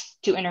humans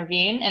to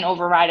intervene and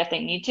override if they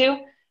need to,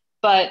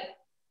 but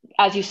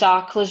as you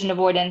saw, collision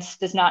avoidance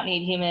does not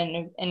need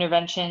human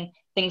intervention,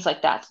 things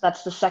like that. So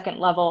that's the second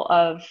level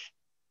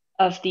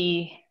of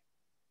the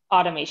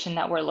automation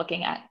that we're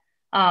looking at.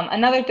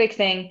 Another big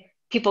thing,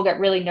 people get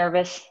really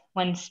nervous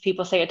when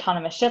people say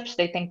autonomous ships.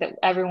 They think that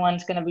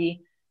everyone's going to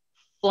be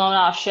flown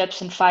off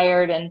ships and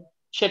fired, and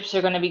ships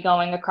are going to be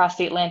going across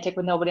the Atlantic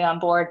with nobody on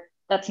board.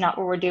 That's not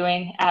what we're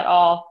doing at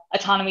all.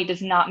 Autonomy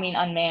does not mean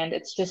unmanned.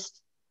 It's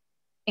just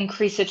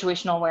increased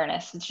situational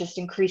awareness. It's just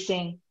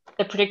increasing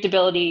the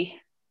predictability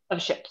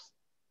of ships.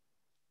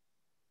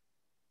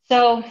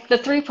 So the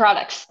three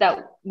products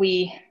that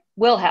we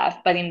will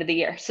have by the end of the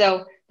year.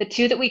 So the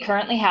two that we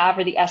currently have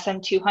are the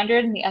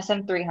SM200 and the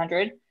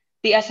SM300.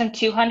 The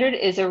SM200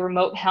 is a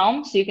remote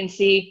helm. So you can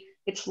see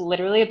it's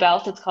literally a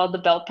belt. It's called the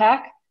belt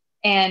pack,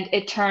 and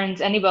it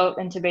turns any boat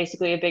into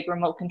basically a big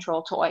remote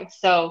control toy.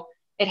 So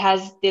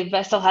the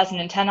vessel has an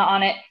antenna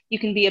on it. You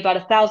can be about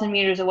 1,000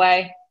 meters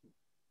away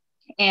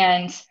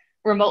and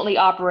remotely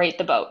operate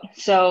the boat.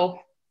 So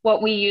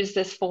what we use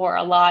this for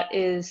a lot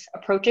is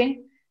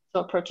approaching. So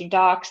approaching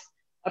docks.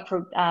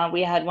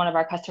 We had one of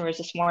our customers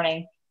this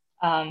morning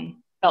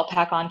belt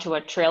pack onto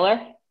a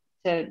trailer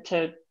to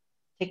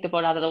take the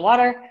boat out of the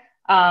water.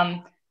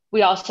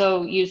 We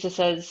also use this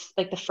as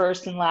like the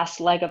first and last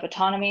leg of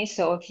autonomy.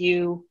 So if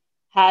you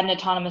had an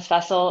autonomous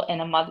vessel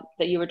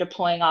that you were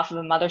deploying off of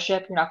a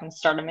mothership, you're not going to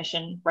start a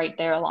mission right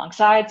there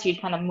alongside. So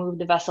you'd kind of move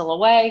the vessel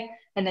away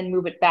and then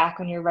move it back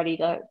when you're ready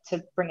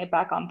to bring it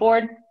back on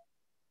board.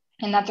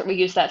 And that's what we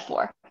use that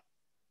for.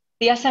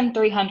 The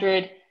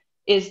SM300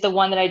 is the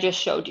one that I just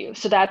showed you.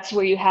 So that's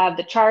where you have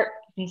the chart.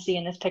 You can see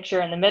in this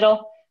picture in the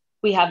middle,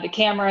 we have the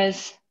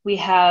cameras, we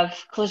have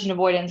collision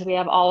avoidance, we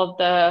have all of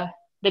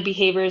the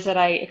behaviors that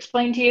I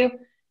explained to you.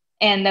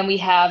 And then we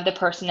have the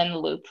person in the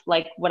loop,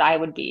 like what I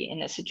would be in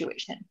this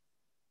situation.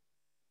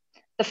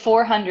 The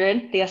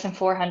 400, the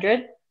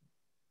SM400,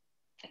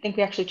 I think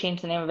we actually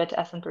changed the name of it to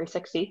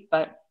SM360,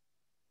 but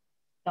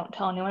don't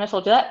tell anyone I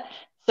told you that.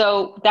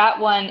 So that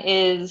one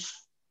is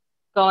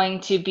going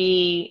to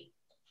be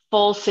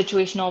full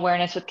situational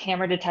awareness with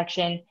camera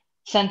detection,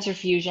 sensor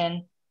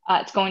fusion.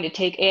 It's going to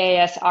take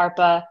AIS,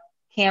 ARPA,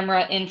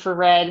 camera,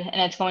 infrared,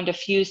 and it's going to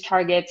fuse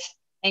targets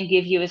and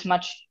give you as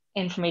much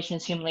information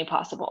as humanly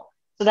possible.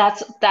 So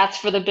that's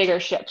for the bigger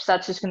ships.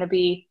 That's just going to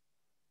be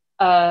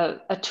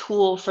a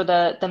tool for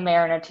the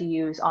mariner to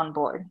use on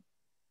board.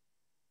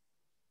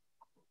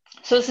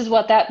 So this is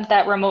what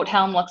that remote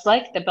helm looks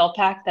like, the belt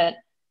pack that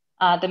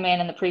the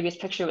man in the previous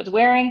picture was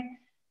wearing.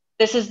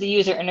 This is the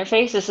user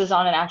interface. This is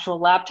on an actual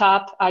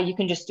laptop. You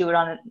can just do it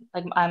on,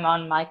 like I'm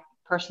on my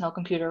personal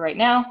computer right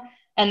now.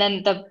 And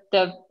then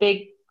the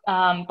big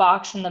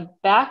box in the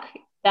back,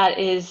 that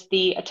is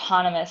the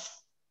autonomous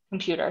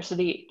computer, so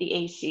the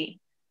AC.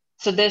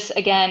 So this,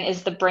 again,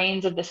 is the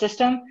brains of the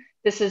system.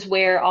 This is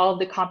where all of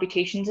the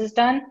computations is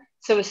done.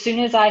 So as soon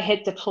as I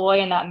hit deploy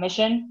in that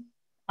mission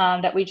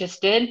that we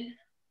just did,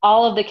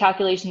 all of the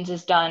calculations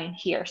is done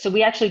here. So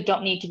we actually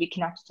don't need to be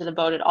connected to the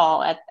boat at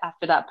all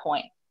after that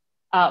point.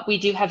 We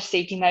do have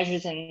safety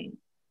measures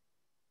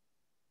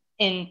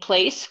in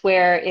place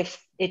where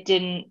if it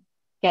didn't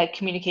get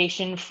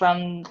communication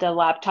from the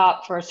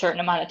laptop for a certain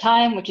amount of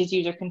time, which is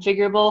user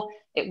configurable,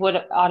 it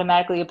would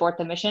automatically abort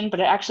the mission,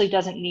 but it actually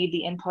doesn't need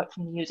the input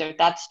from the user.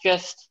 That's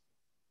just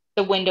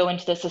the window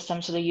into the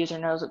system so the user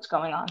knows what's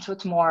going on. So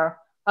it's more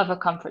of a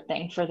comfort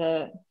thing for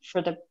the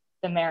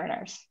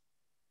mariners.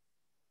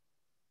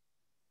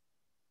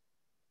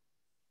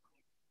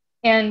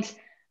 And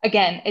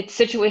again, it's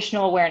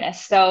situational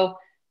awareness. So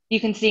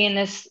you can see in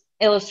this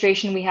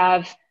illustration, we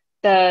have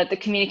the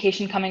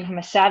communication coming from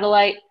a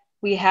satellite.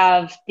 We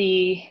have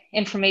the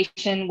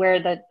information where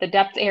the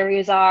depth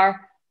areas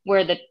are,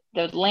 where the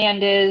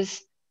land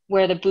is,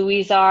 where the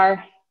buoys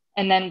are,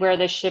 and then where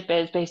the ship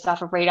is based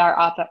off of radar,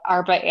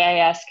 ARPA,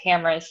 AIS,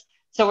 cameras.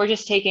 So we're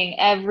just taking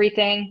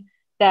everything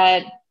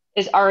that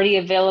is already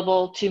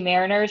available to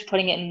mariners,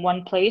 putting it in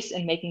one place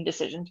and making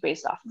decisions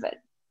based off of it.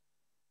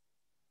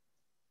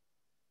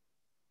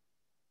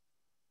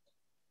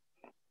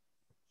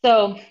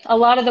 So a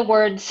lot of the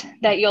words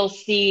that you'll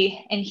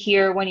see and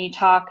hear when you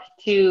talk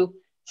to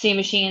Sea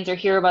Machines or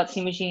hear about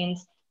Sea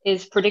Machines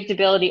is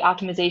predictability,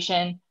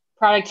 optimization,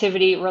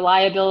 productivity,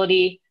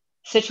 reliability,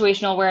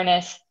 situational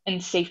awareness,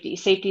 and safety.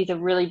 Safety is a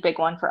really big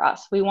one for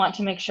us. We want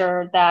to make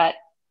sure that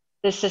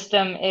the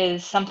system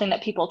is something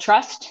that people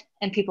trust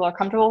and people are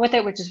comfortable with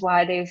it, which is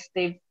why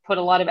they've put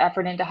a lot of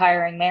effort into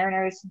hiring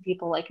mariners and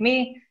people like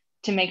me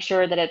to make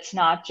sure that it's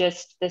not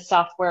just this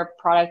software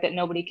product that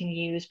nobody can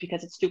use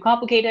because it's too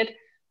complicated,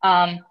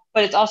 but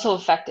it's also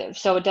effective.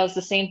 So it does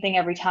the same thing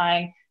every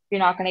time. You're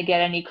not going to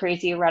get any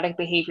crazy erratic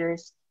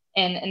behaviors.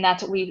 And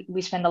that's what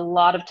we spend a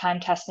lot of time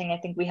testing. I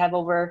think we have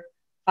over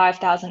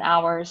 5,000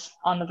 hours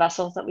on the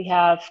vessels that we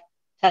have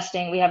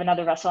testing. We have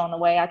another vessel on the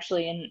way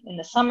actually in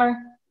the summer.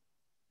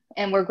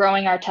 And we're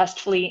growing our test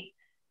fleet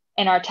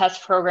and our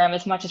test program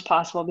as much as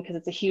possible because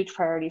it's a huge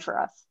priority for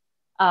us.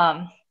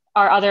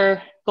 Our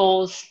other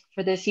goals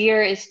for this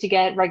year is to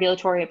get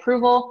regulatory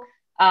approval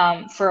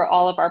for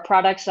all of our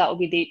products. That will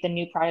be the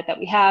new product that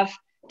we have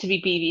to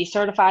be BV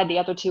certified. The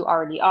other two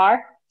already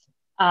are.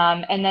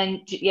 And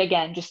then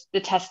again, just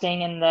the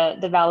testing and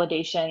the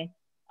validation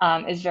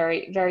is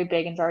very, very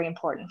big and very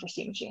important for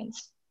Sea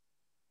Machines.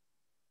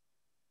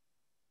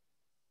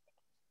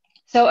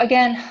 So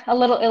again, a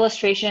little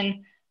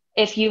illustration.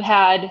 If you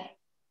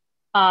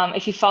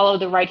follow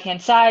the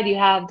right-hand side, you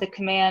have the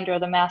command or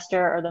the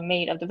master or the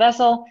mate of the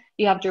vessel,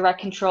 you have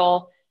direct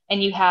control,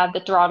 and you have the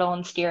throttle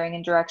and steering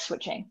and direct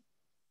switching.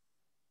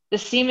 The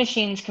Sea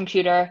Machines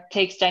computer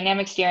takes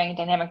dynamic steering and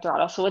dynamic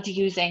throttle. So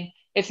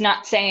it's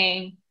not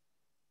saying,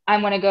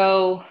 I'm going to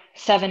go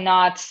 7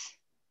 knots.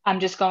 I'm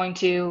just going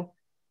to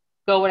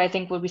go what I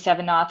think would be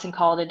 7 knots and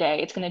call it a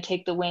day. It's going to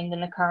take the wind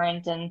and the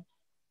current and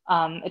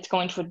it's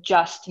going to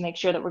adjust to make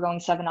sure that we're going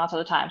 7 knots all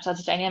the time. So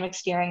that's dynamic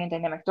steering and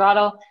dynamic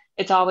throttle.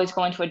 It's always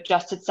going to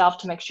adjust itself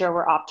to make sure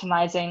we're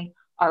optimizing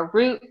our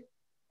route.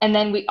 And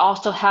then we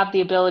also have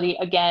the ability,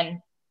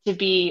 again, to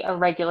be a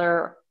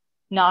regular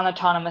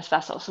non-autonomous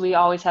vessel. So we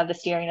always have the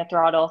steering, the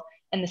throttle,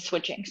 and the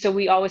switching. So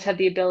we always have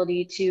the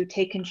ability to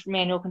take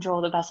manual control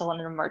of the vessel in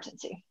an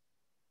emergency.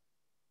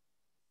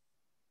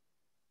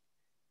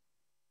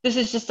 This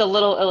is just a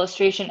little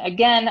illustration,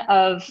 again,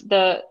 of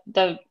the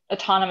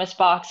autonomous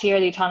box here,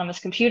 the autonomous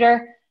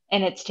computer,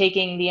 and it's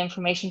taking the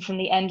information from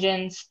the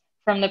engines,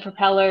 from the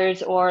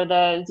propellers or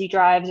the Z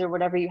drives or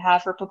whatever you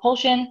have for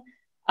propulsion.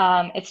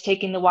 It's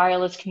taking the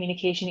wireless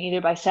communication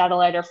either by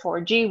satellite or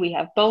 4G. We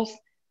have both.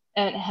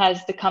 And it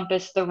has the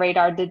compass, the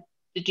radar, the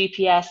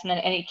GPS, and then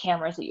any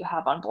cameras that you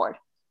have on board.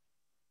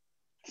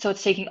 So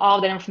it's taking all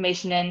of that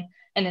information in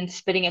and then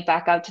spitting it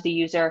back out to the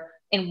user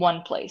in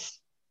one place.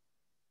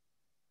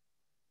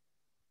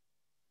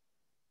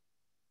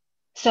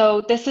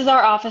 So this is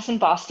our office in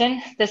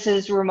Boston. This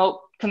is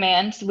remote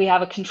commands. We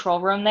have a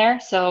control room there.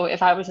 So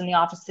if I was in the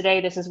office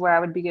today, this is where I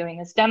would be doing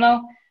this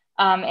demo.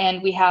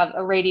 And we have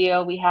a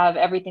radio, we have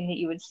everything that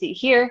you would see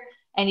here,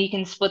 and you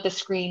can split the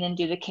screen and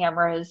do the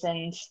cameras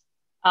and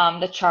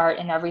the chart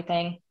and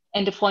everything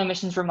and deploy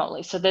missions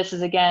remotely. So this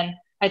is, again,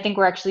 I think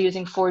we're actually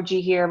using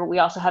 4G here, but we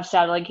also have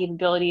satellite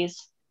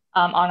capabilities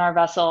on our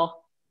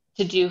vessel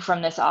to do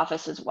from this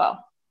office as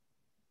well.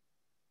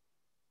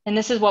 And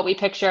this is what we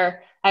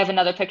picture. I have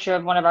another picture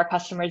of one of our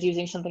customers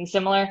using something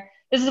similar.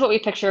 This is what we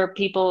picture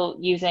people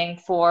using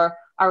for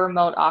our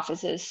remote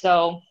offices.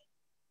 So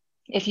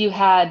if you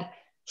had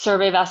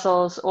survey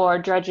vessels or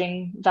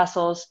dredging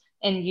vessels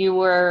and you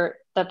were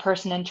the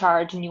person in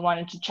charge and you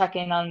wanted to check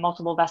in on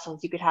multiple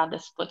vessels, you could have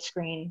this split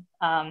screen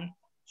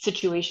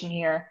situation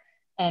here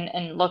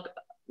and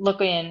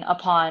look in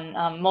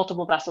upon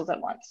multiple vessels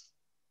at once.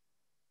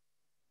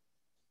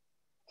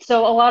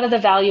 So a lot of the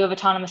value of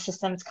autonomous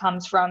systems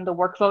comes from the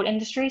workboat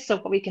industry. So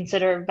what we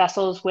consider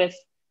vessels with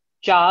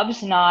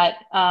jobs, not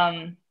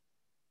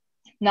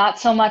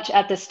so much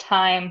at this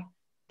time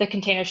the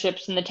container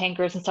ships and the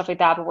tankers and stuff like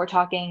that, but we're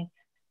talking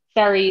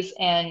ferries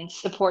and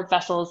support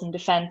vessels and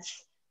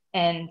defense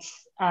and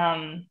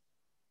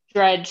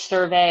dredge,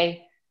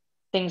 survey,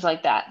 things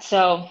like that.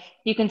 So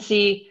you can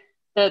see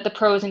the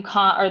pros and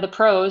cons, or the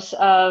pros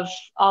of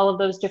all of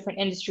those different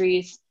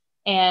industries.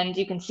 And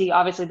you can see,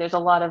 obviously, there's a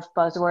lot of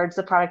buzzwords: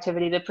 the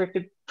productivity,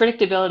 the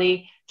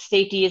predictability,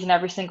 safety is in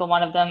every single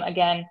one of them.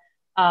 Again,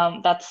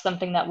 that's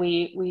something that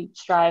we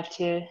strive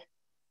to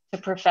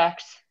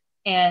perfect.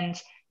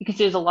 And you can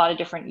see there's a lot of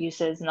different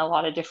uses and a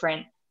lot of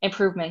different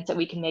improvements that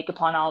we can make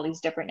upon all these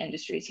different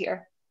industries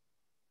here.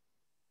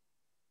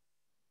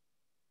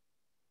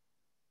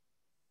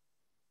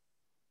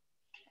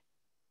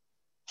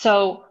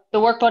 So the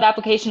workboat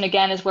application,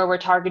 again, is where we're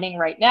targeting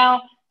right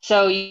now.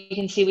 So you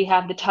can see we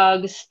have the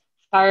tugs,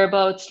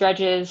 fireboats,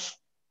 dredges,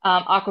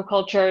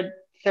 aquaculture,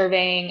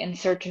 surveying, and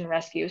search and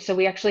rescue. So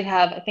we actually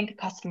have, I think, a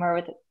customer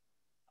with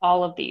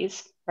all of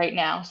these right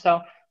now.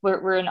 So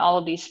we're in all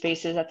of these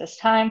spaces at this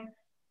time.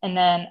 And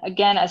then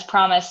again, as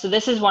promised, so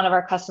this is one of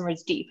our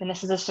customers, Deep, and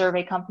this is a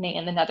survey company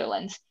in the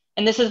Netherlands.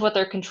 And this is what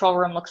their control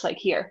room looks like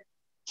here.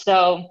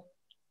 So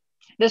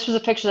this was a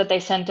picture that they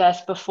sent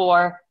us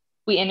before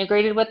we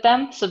integrated with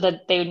them, so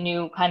that they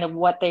knew kind of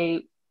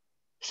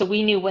so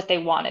we knew what they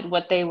wanted,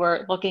 what they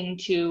were looking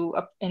to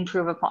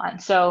improve upon.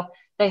 So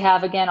they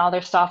have, again, all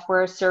their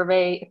software,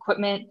 survey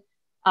equipment,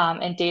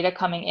 and data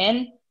coming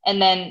in. And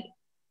then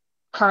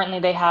currently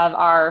they have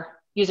our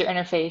user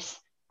interface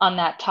on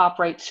that top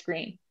right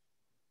screen.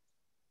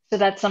 So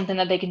that's something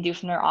that they can do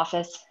from their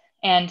office.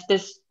 And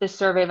this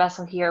survey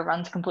vessel here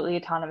runs completely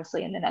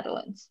autonomously in the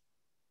Netherlands.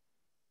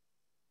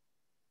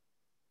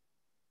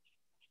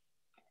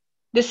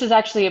 This is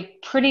actually a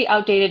pretty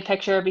outdated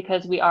picture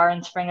because we are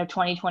in spring of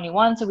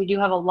 2021. So we do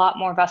have a lot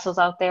more vessels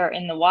out there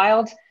in the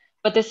wild,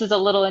 but this is a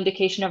little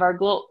indication of our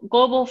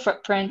global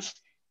footprint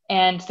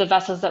and the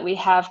vessels that we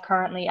have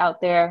currently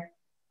out there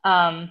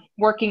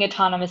working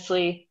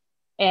autonomously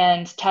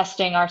and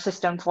testing our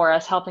system for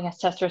us, helping us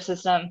test our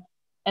system,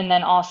 and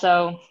then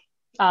also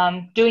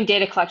doing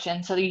data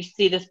collection. So you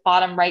see this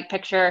bottom right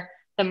picture,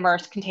 the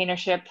Maersk container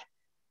ship.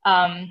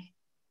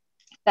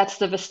 That's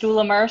the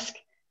Vistula Maersk,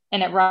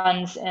 and it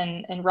runs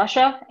in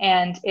Russia,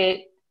 and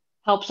it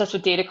helps us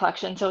with data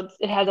collection. So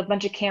it has a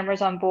bunch of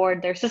cameras on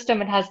board their system.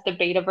 It has the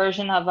beta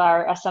version of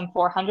our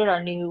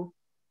SM400,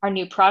 our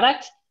new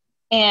product,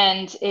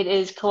 and it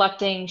is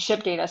collecting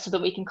ship data so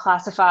that we can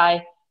classify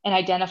and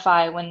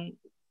identify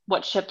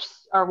what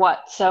ships are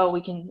what, so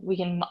we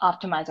can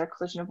optimize our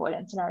collision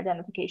avoidance and our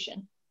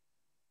identification.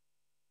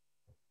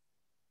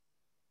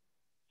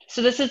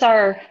 So this is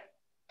our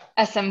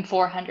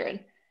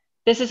SM400.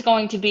 This is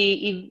going to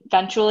be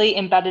eventually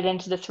embedded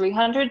into the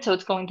 300, so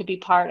it's going to be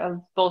part of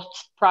both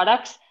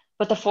products,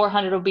 but the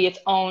 400 will be its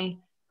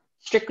own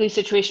strictly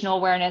situational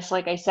awareness,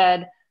 like I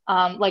said,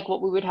 like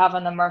what we would have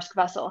on the Maersk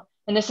vessel.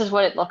 And this is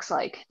what it looks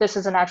like. This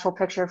is an actual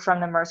picture from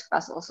the Maersk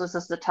vessel. So this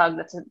is the tug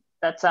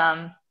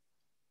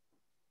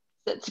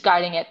that's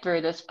guiding it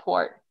through this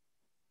port.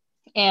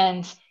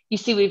 And you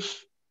see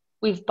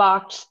we've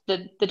boxed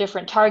the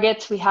different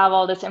targets. We have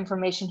all this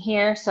information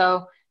here.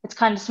 So it's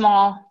kind of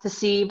small to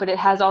see, but it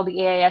has all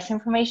the AIS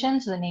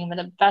information. So the name of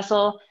the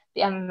vessel,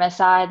 the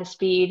MMSI, the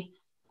speed.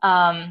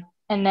 And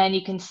then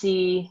you can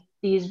see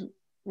these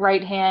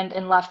right hand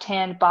and left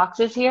hand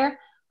boxes here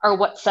are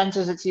what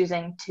sensors it's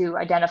using to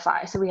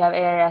identify. So we have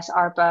AIS,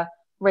 ARPA,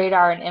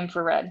 radar, and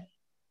infrared.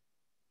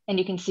 And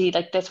you can see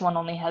like this one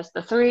only has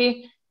the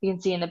 3. You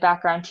can see in the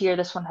background here,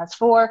 this one has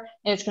 4,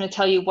 and it's going to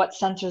tell you what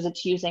sensors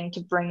it's using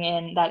to bring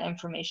in that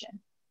information.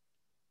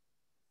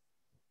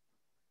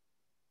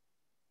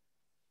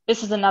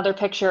 This is another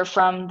picture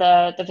from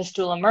the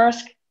Vistula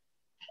Maersk,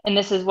 and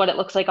this is what it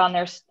looks like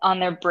on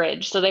their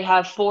bridge. So they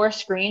have 5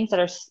 screens that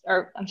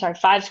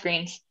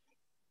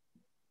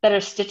are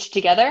stitched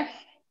together.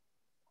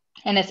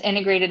 and it's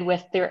integrated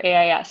with their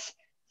AIS.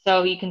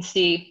 So you can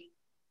see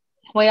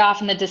way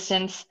off in the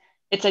distance,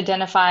 it's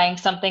identifying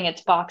something,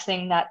 it's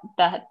boxing that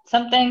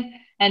something,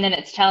 and then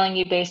it's telling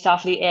you based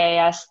off of the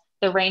AIS,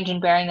 the range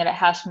and bearing that it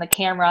has from the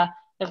camera,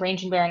 the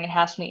range and bearing it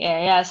has from the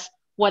AIS,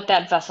 what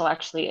that vessel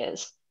actually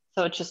is.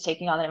 So it's just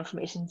taking all that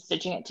information,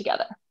 stitching it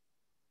together.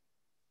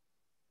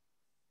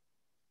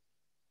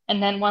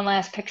 And then one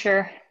last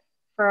picture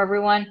for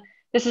everyone.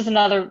 This is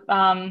another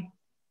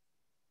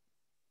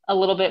a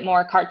little bit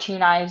more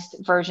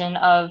cartoonized version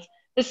of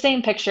the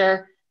same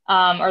picture,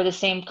 or the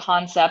same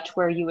concept,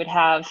 where you would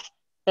have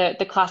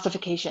the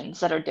classifications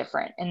that are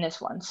different in this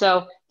one.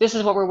 So this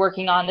is what we're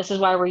working on. This is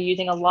why we're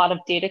using a lot of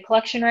data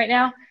collection right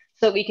now,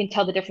 so that we can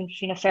tell the difference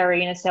between a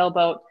ferry and a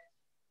sailboat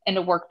and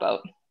a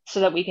workboat,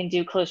 so that we can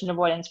do collision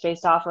avoidance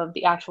based off of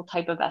the actual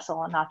type of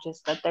vessel and not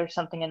just that there's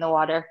something in the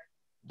water,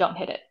 don't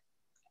hit it.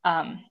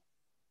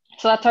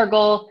 So that's our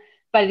goal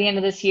by the end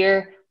of this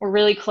year. We're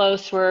really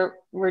close. We're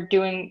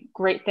doing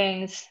great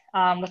things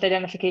with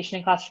identification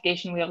and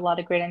classification. We have a lot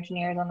of great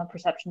engineers on the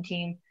perception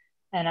team,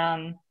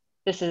 and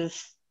this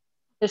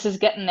is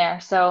getting there.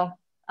 So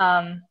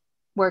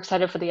we're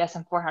excited for the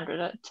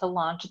SM400 to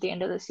launch at the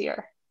end of this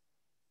year.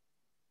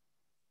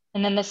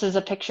 And then this is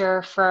a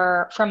picture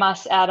from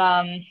us at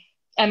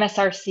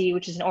MSRC,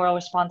 which is an oil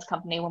response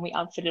company, when we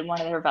outfitted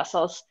one of their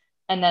vessels.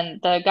 And then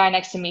the guy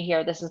next to me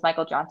here, this is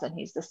Michael Johnson.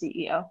 He's the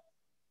CEO.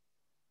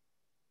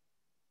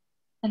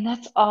 And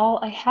that's all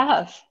I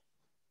have.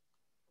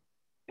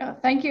 Oh,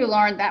 thank you,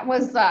 Lauren. That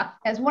was,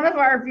 as one of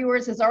our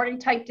viewers has already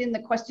typed in the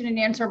question and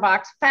answer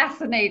box,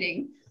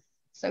 fascinating.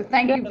 So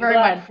thank you very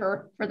much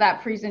for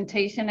that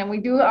presentation. And we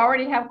do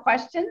already have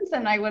questions,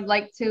 and I would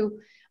like to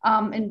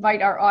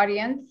invite our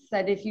audience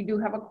that if you do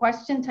have a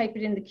question, type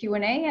it in the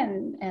Q&A,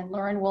 and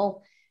Lauren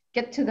will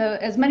get to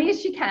as many as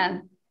she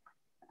can.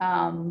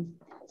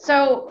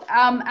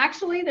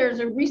 Actually, there's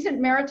a recent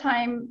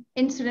maritime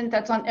incident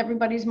that's on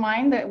everybody's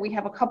mind, that we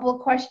have a couple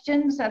of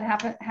questions that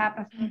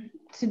happen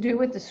to do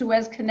with the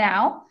Suez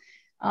Canal.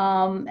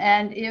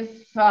 And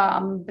if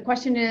the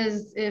question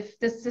is, if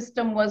this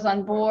system was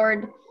on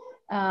board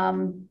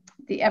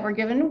the Ever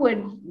Given,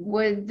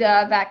 would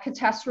that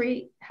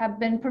catastrophe have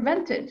been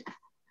prevented?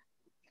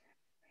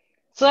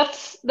 So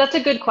that's a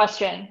good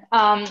question.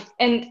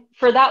 And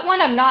for that one,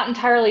 I'm not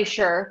entirely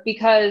sure,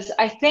 because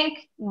I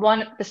think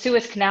the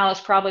Suez Canal is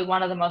probably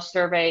one of the most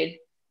surveyed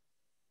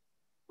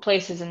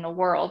places in the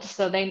world.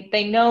 So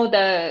they know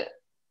the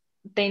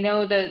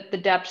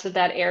depths of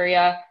that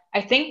area.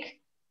 I think,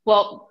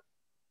 well,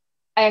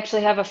 I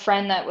actually have a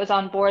friend that was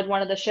on board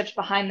one of the ships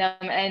behind them,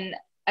 and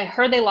I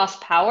heard they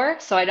lost power.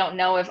 So I don't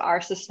know if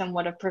our system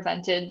would have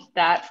prevented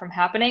that from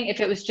happening.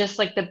 If it was just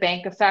like the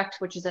bank effect,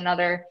 which is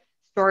another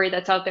story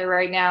that's out there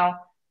right now,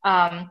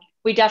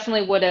 we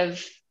definitely would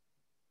have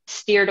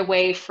steered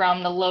away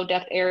from the low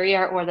depth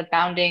area or the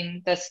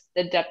bounding the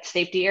depth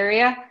safety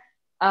area.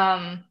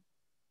 But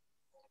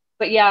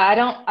yeah,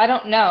 I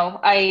don't know.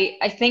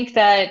 I think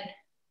that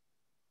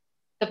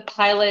the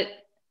pilot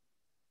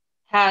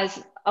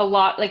has a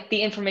lot, like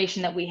the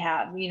information that we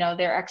have,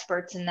 they're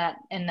experts in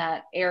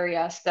that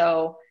area.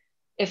 So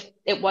if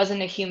it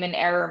wasn't a human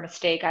error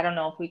mistake, I don't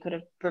know if we could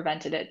have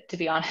prevented it, to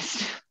be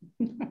honest.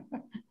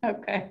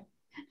 Okay.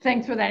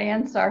 Thanks for that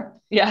answer.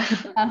 Yeah.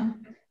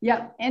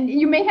 Yeah. And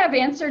you may have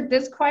answered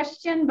this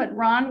question, but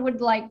Ron would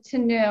like to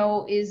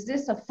know, is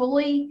this a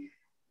fully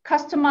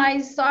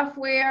customized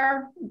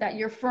software that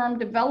your firm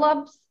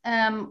develops,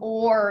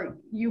 or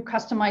you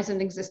customize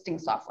an existing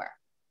software?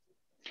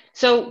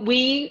 So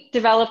we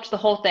developed the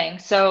whole thing.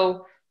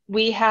 So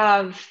we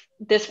have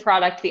this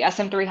product, the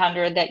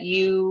SM300, that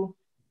you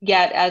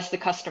get as the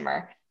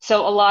customer.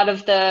 So a lot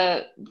of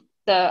the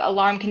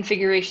alarm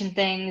configuration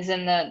things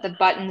and the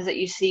buttons that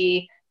you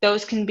see,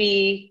 those can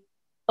be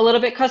a little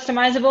bit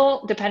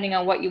customizable depending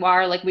on what you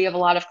are. Like, we have a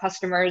lot of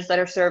customers that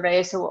are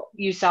survey. So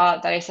you saw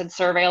that I said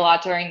survey a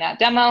lot during that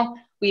demo.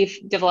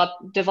 We've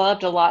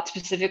developed a lot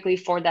specifically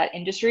for that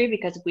industry,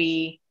 because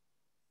we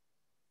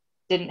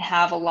didn't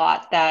have a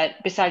lot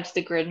that, besides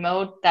the grid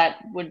mode, that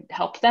would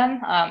help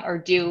them or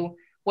do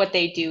what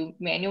they do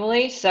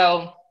manually.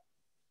 So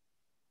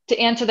to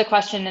answer the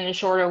question in a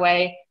shorter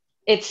way,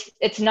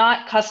 it's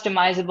not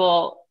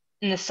customizable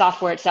in the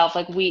software itself.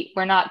 Like,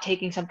 we're not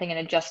taking something and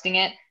adjusting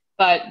it,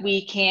 but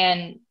we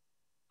can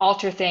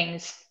alter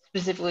things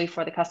specifically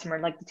for the customer,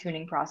 like the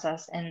tuning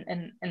process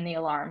and the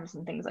alarms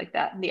and things like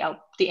that,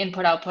 the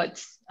input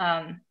outputs,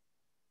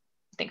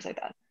 things like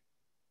that.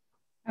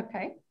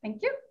 Okay,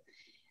 thank you.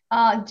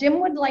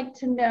 Jim would like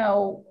to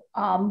know,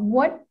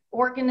 what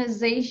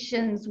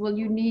organizations will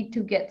you need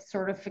to get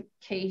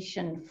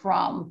certification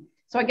from?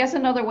 So I guess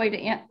another way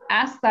to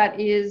ask that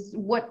is,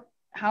 what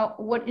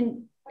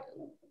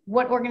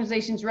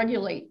organizations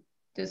regulate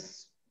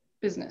this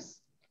business?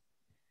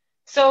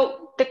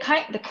 So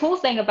the cool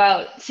thing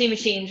about Sea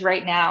Machines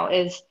right now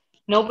is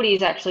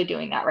nobody's actually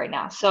doing that right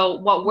now. So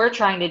what we're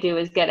trying to do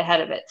is get ahead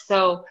of it.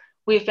 So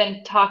we've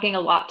been talking a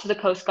lot to the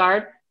Coast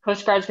Guard.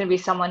 Coast Guard is going to be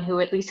someone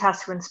who at least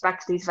has to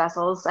inspect these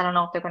vessels. I don't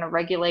know if they're going to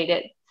regulate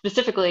it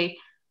specifically,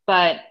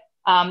 but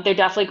They're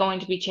definitely going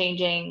to be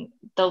changing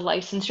the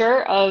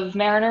licensure of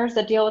mariners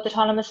that deal with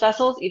autonomous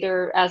vessels,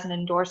 either as an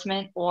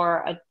endorsement or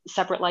a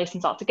separate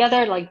license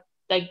altogether, like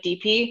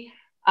DP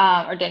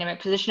or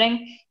dynamic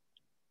positioning.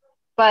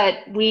 But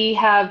we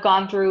have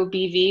gone through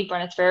BV,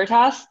 Brennus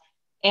Veritas,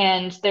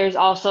 and there's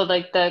also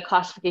like the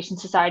classification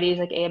societies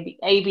like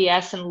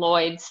ABS and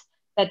Lloyd's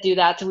that do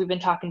that. So we've been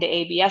talking to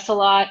ABS a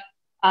lot.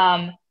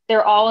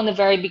 They're all in the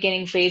very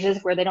beginning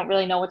phases where they don't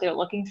really know what they're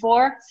looking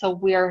for. So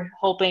we're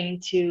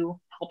hoping to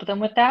help them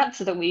with that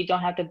so that we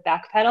don't have to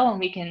backpedal and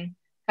we can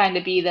kind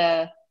of be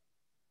the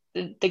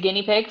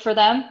guinea pig for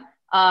them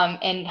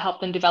and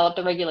help them develop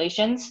the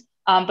regulations.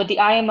 But the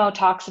IMO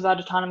talks about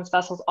autonomous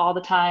vessels all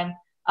the time.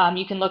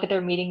 You can look at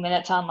their meeting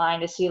minutes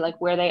online to see like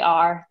where they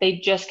are. They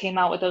just came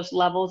out with those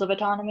levels of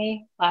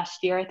autonomy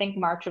last year, I think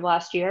March of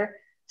last year.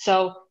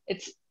 So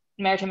it's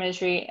maritime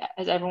industry,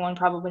 as everyone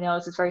probably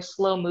knows, is very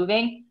slow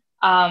moving.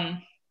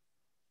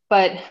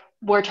 But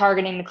we're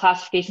targeting the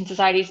classification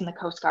societies and the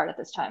Coast Guard at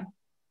this time.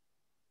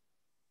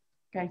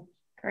 Okay,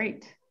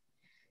 great.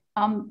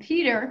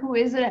 Peter, who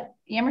is an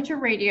amateur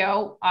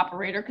radio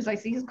operator, because I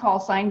see his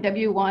call sign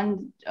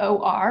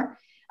W1OR,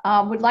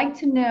 would like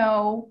to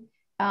know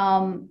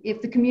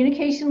if the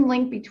communication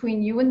link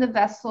between you and the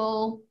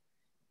vessel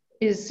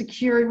is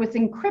secured with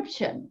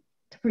encryption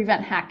to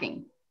prevent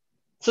hacking.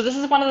 So this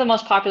is one of the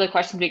most popular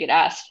questions we get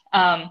asked.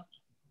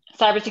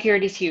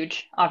 Cybersecurity is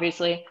huge,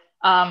 obviously.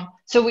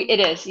 It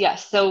is,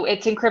 yes. So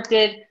it's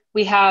encrypted.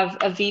 We have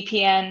a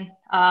VPN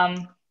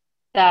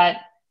that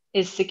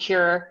is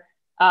secure.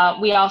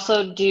 We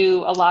also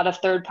do a lot of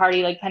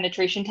third-party like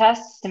penetration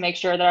tests to make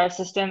sure that our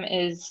system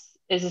is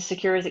as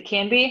secure as it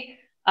can be.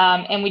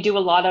 And we do a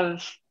lot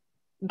of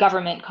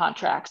government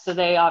contracts. So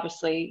they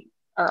obviously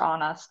are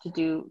on us to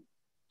do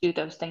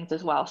those things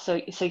as well. So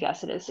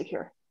yes, it is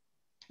secure.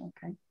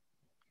 Okay.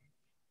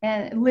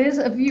 And Liz,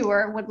 a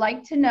viewer, would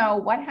like to know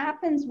what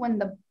happens when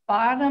the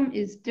bottom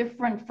is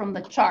different from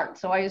the chart.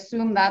 So I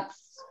assume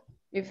that's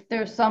if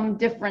there's some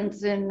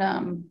difference in,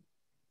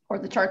 or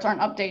the charts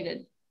aren't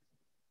updated.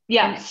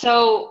 Yeah,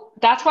 so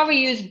that's why we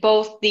use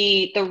both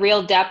the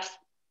real depth,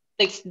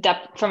 like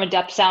depth from a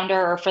depth sounder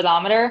or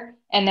fathometer,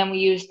 and then we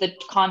use the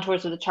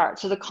contours of the chart.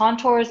 So the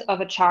contours of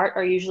a chart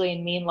are usually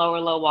in mean, low, or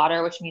low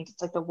water, which means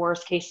it's like the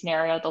worst case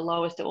scenario, the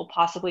lowest it will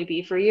possibly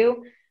be for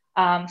you.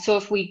 So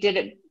if we did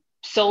it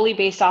solely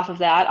based off of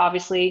that,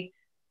 obviously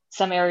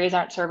some areas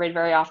aren't surveyed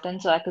very often,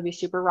 so that could be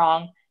super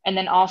wrong. And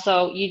then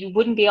also you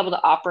wouldn't be able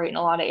to operate in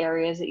a lot of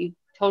areas that you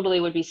totally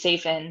would be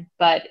safe in,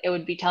 but it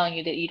would be telling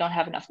you that you don't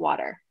have enough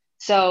water.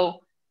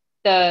 So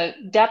the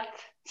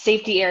depth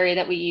safety area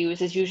that we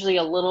use is usually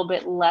a little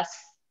bit less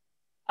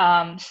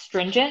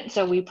stringent.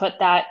 So we put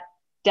that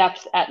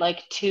depth at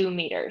like 2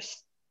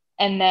 meters.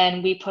 And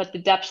then we put the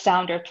depth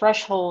sounder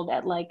threshold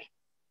at like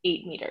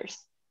 8 meters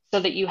so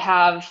that you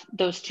have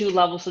those 2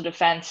 levels of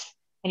defense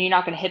and you're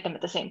not going to hit them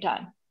at the same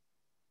time.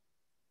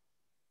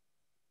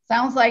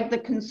 Sounds like the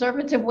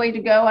conservative way to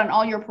go on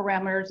all your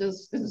parameters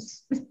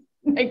is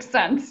makes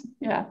sense.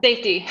 Yeah.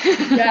 Safety.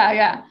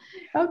 Yeah.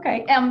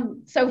 Okay.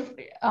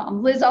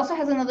 Liz also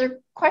has another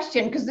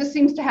question because this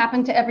seems to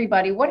happen to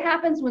everybody. What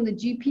happens when the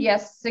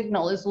GPS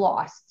signal is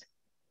lost?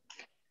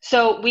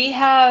 So we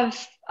have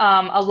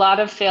a lot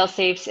of fail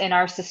safes in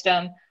our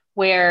system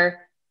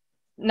where,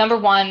 number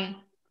one,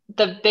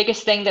 the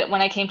biggest thing that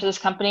when I came to this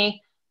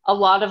company, a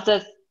lot of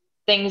the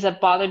things that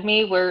bothered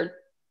me were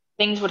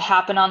things would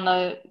happen on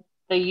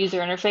the user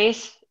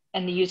interface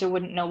and the user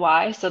wouldn't know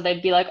why. So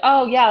they'd be like,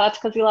 oh yeah, that's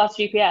because we lost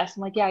GPS.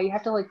 I'm like, yeah, you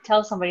have to like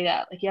tell somebody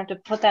that. Like you have to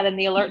put that in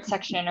the alert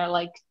section or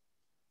like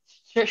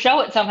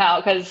show it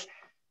somehow because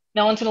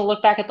no one's going to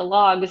look back at the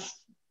logs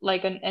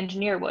like an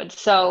engineer would.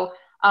 So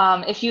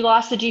if you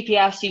lost the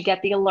GPS, you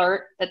get the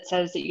alert that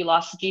says that you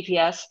lost the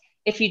GPS.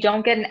 If you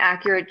don't get an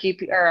accurate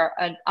or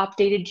an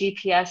updated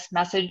GPS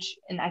message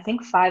in I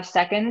think 5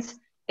 seconds,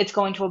 it's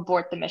going to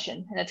abort the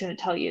mission and it's going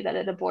to tell you that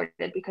it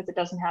aborted because it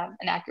doesn't have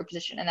an accurate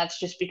position. And that's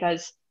just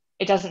because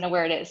it doesn't know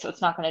where it is. So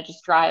it's not going to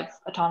just drive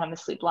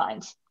autonomously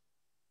blind.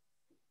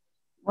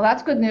 Well,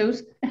 that's good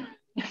news.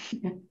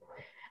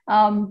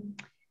 So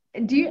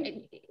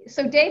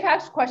Dave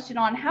has a question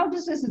on how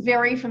does this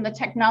vary from the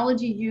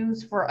technology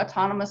used for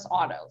autonomous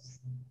autos?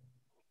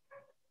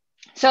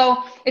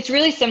 So it's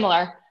really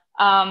similar.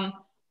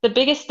 The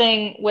biggest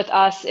thing with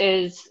us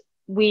is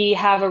we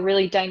have a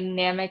really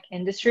dynamic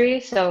industry.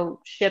 So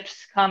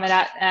ships come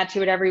at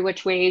you at every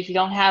which ways. We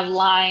don't have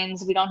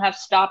lines. We don't have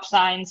stop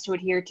signs to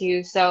adhere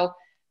to. So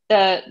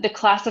the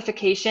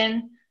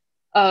classification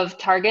of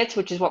targets,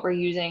 which is what we're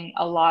using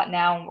a lot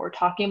now and we're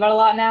talking about a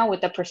lot now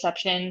with the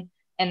perception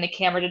and the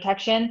camera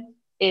detection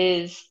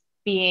is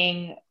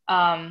being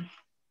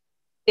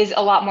is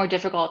a lot more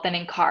difficult than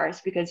in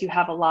cars because you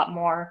have a lot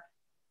more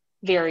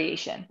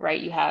variation,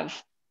 right? You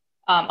have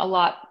a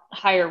lot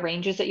higher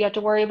ranges that you have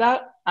to worry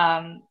about.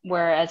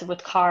 Whereas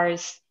with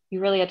cars, you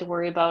really have to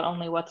worry about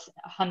only what's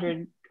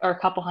 100 or a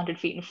couple hundred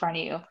feet in front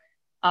of you.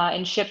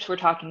 In ships, we're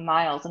talking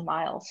miles and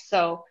miles.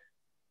 So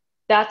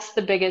that's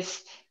the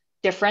biggest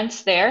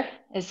difference there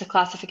is the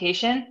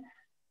classification.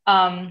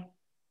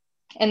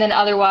 And then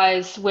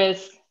otherwise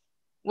with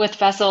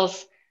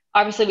vessels,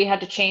 obviously we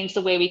had to change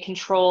the way we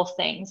control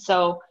things.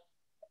 So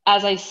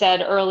as I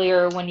said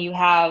earlier, when you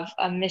have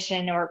a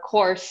mission or a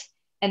course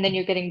and then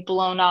you're getting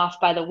blown off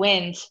by the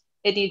wind,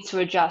 it needs to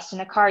adjust. In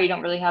a car, you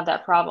don't really have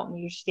that problem.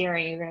 You're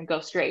steering, you're going to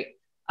go straight.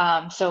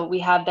 So we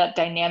have that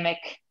dynamic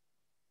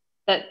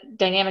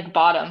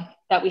bottom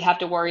that we have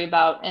to worry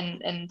about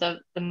in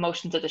the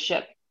motions of the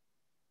ship.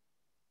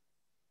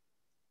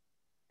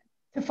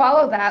 To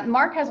follow that,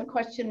 Mark has a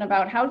question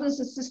about how does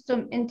the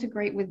system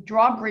integrate with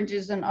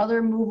drawbridges and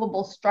other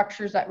movable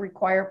structures that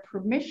require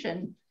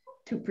permission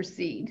to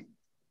proceed?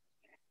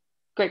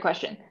 Great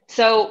question.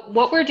 So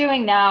what we're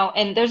doing now,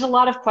 and there's a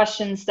lot of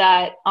questions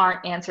that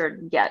aren't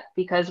answered yet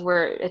because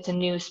it's a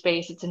new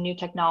space, it's a new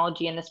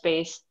technology in the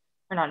space,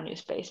 or not a new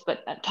space,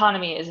 but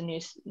autonomy is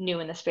new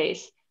in the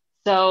space.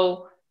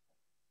 So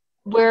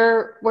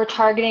we're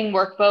targeting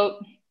workboat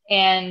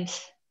and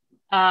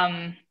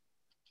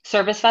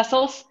service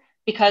vessels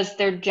because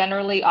they're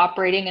generally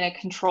operating in a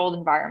controlled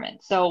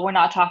environment. So we're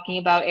not talking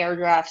about air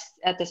drafts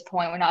at this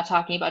point. We're not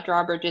talking about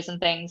drawbridges and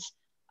things.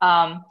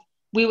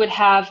 We would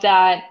have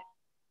that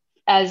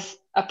as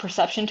a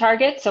perception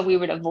target, so we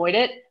would avoid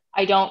it.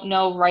 I don't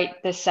know right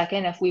this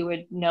second if we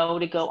would know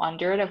to go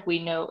under it, if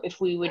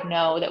we would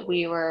know that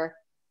we were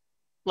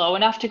low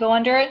enough to go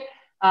under it.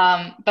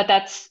 But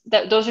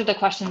those are the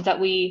questions that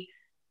we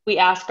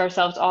ask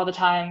ourselves all the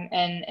time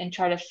and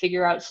try to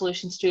figure out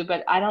solutions to,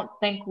 but I don't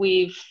think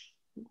we've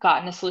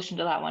gotten a solution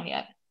to that one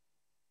yet.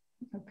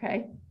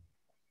 Okay.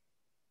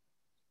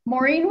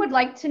 Maureen would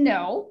like to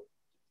know,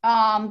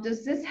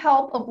 does this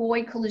help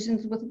avoid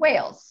collisions with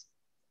whales?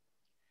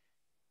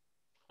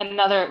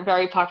 Another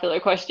very popular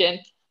question.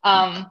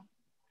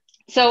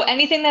 So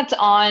anything that's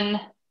on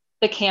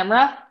the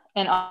camera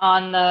and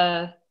on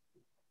the,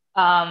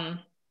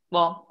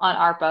 well, on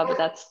ARPA,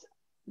 but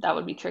that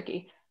would be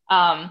tricky,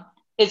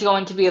 is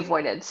going to be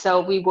avoided.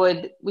 So we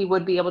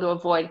would be able to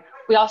avoid.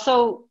 We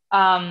also,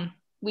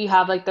 we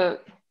have like the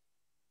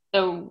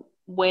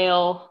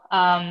whale,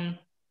 sorry,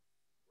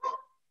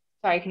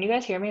 can you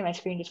guys hear me? My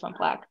screen just went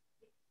black.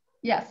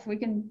 Yes, we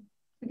can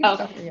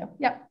stuff for you.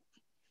 Yep.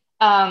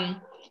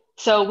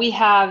 So we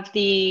have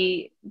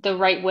the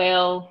right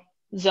whale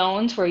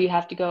zones where you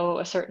have to go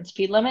a certain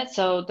speed limit.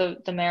 So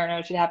the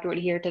mariners would have to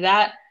adhere to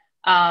that.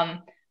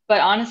 But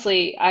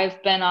honestly,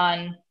 I've been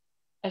on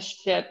a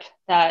ship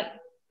that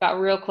got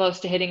real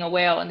close to hitting a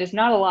whale, and there's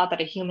not a lot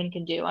that a human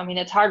can do. I mean,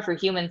 it's hard for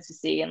humans to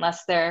see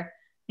unless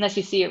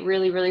you see it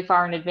really, really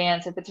far in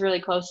advance. If it's really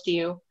close to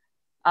you,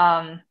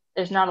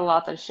 there's not a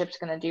lot that a ship's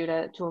going to do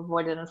to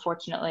avoid it,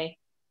 unfortunately.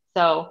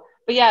 So,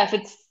 but yeah,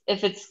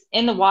 if it's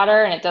in the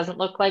water and it doesn't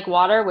look like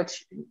water,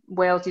 which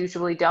whales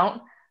usually don't,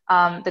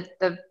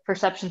 the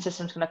perception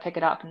system's going to pick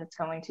it up and it's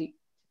going to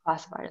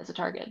classify it as a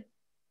target.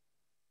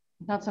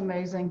 That's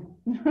amazing.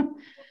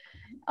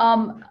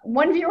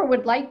 One viewer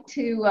would like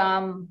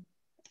to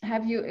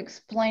have you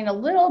explain a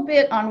little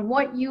bit on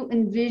what you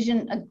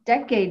envision a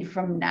decade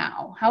from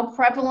now. How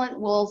prevalent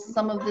will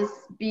some of this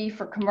be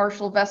for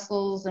commercial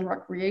vessels and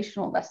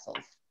recreational vessels?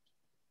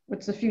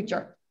 What's the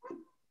future?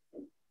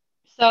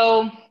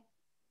 So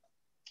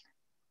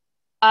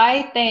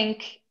I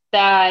think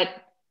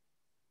that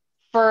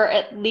for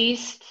at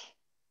least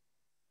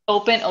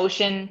open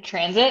ocean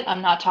transit,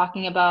 I'm not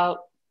talking about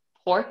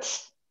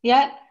ports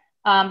yet,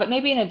 but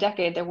maybe in a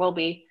decade there will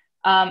be.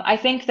 I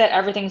think that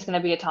everything's going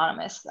to be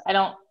autonomous. I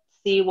don't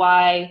see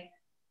why.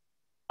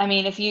 I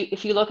mean, if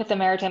you look at the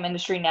maritime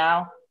industry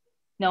now,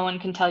 no one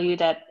can tell you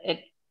that it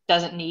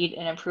doesn't need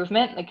an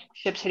improvement. Like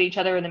ships hit each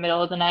other in the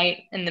middle of the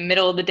night, in the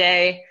middle of the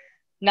day,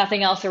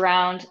 nothing else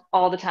around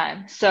all the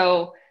time.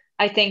 So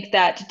I think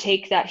that to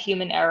take that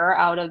human error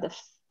out of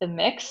the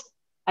mix,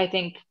 I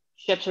think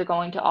ships are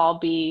going to all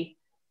be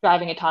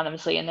driving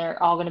autonomously and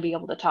they're all going to be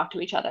able to talk to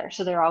each other.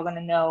 So they're all going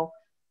to know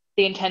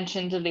the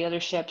intentions of the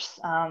other ships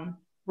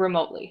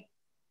remotely.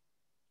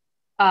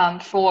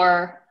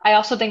 I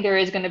also think there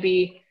is going to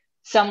be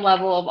some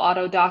level of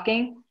auto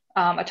docking,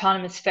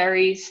 autonomous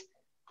ferries,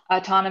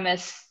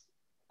 autonomous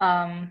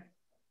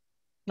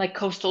like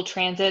coastal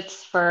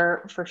transits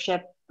for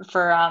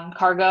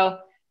cargo,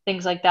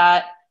 things like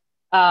that.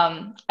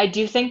 I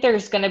do think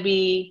there's going to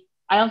be,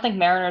 I don't think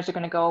mariners are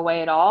going to go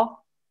away at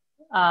all,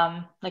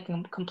 like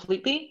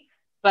completely,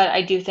 but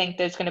I do think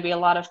there's going to be a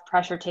lot of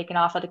pressure taken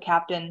off of the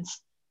captains.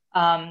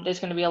 There's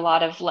going to be a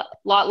lot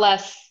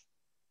less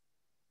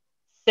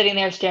sitting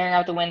there staring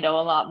out the window,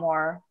 a lot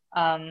more,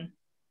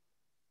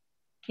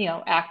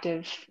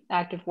 active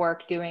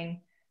work,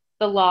 doing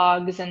the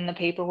logs and the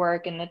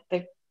paperwork and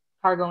the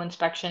cargo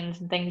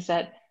inspections and things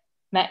that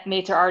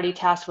mates are already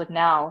tasked with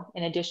now,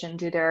 in addition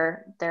to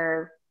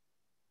their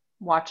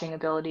watching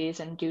abilities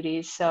and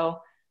duties. So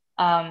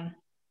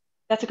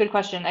that's a good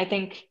question. I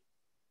think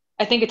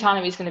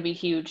autonomy is going to be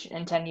huge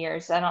in 10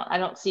 years. I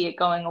don't see it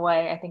going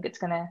away. I think it's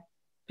going to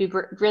be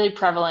really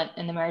prevalent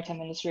in the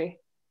maritime industry.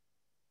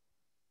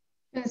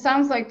 It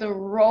sounds like the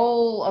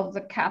role of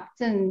the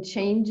captain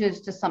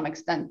changes to some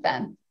extent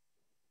then.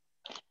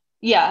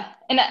 Yeah.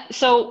 And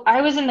so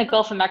I was in the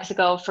Gulf of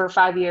Mexico for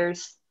 5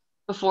 years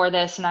before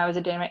this, and I was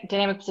a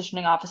dynamic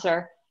positioning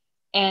officer.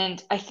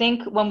 And I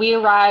think when we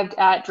arrived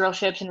at drill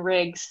ships and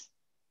rigs,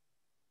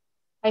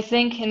 I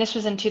think, and this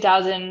was in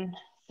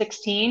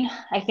 2016,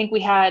 I think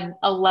we had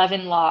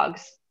 11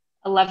 logs,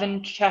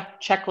 11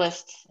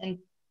 checklists and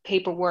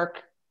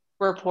paperwork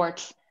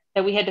reports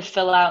that we had to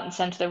fill out and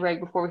send to the rig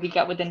before we could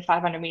get within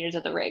 500 meters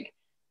of the rig.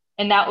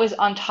 And that was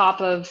on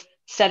top of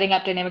setting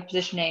up dynamic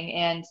positioning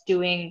and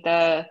doing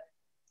the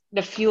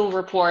fuel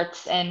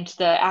reports and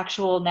the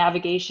actual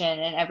navigation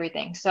and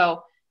everything.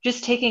 So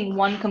just taking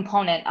one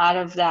component out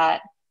of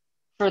that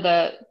for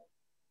the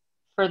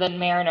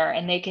mariner,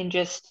 and they can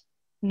just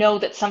know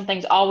that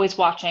something's always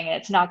watching and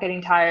it's not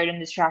getting tired and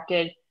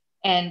distracted,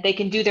 and they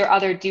can do their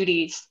other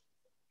duties,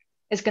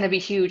 is going to be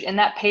huge. And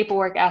that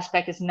paperwork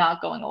aspect is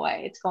not going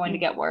away. It's going to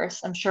get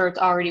worse. I'm sure it's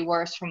already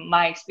worse from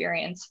my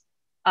experience.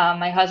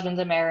 My husband's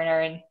a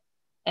mariner,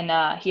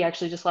 and he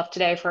actually just left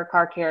today for a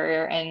car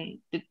carrier, and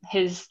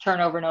his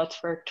turnover notes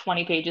were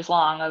 20 pages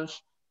long of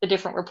the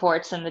different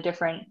reports and the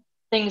different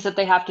things that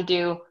they have to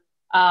do.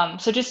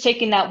 So just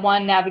taking that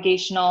one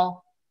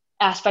navigational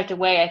aspect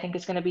away, I think,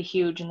 is going to be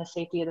huge in the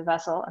safety of the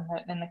vessel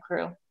and the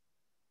crew.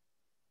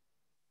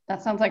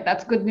 That sounds like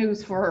that's good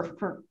news for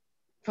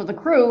the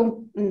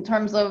crew in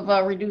terms of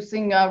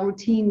reducing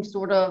routine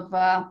sort of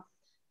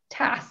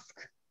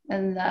task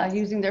and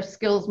using their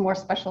skills more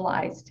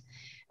specialized.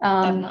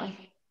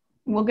 Definitely.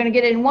 We're going to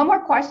get in one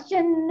more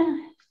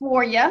question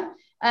for you.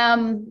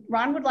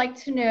 Ron would like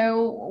to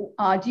know,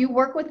 do you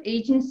work with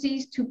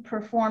agencies to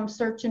perform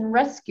search and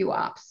rescue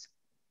ops?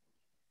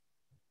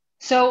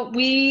 So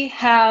we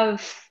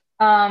have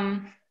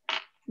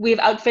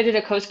outfitted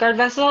a Coast Guard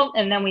vessel,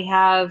 and then we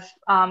have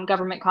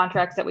government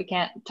contracts that we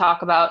can't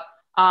talk about.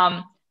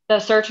 The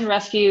search and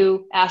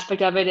rescue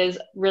aspect of it is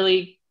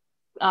really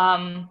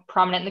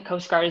prominent in the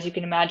Coast Guard, as you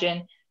can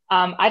imagine.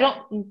 I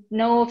don't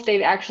know if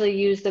they've actually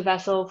used the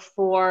vessel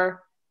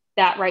for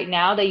that right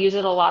now. They use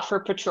it a lot for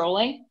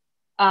patrolling.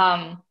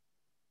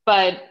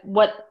 But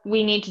what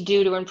we need to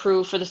do to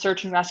improve for the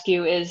search and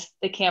rescue is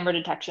the camera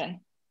detection.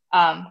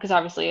 Because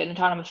obviously an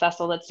autonomous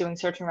vessel that's doing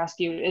search and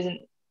rescue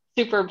isn't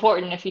super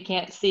important if you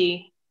can't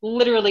see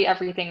literally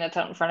everything that's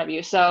out in front of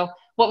you. So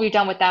what we've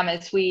done with them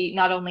is we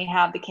not only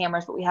have the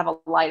cameras, but we have a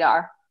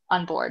LiDAR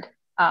on board,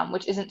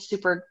 which isn't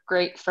super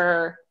great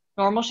for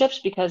normal ships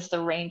because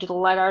the range of the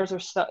LiDARs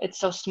it's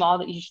so small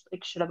that you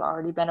should have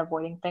already been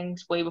avoiding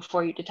things way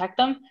before you detect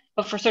them.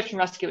 But for search and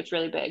rescue, it's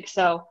really big.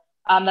 So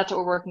that's what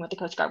we're working with the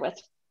Coast Guard with.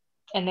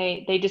 And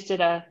they just did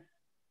a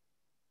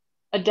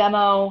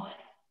demo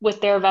with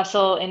their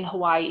vessel in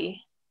Hawaii.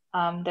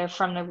 They're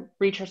from the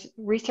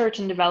research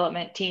and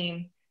development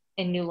team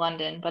in New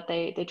London, but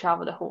they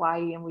traveled to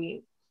Hawaii, and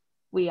we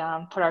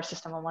put our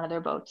system on one of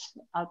their boats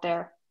out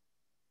there.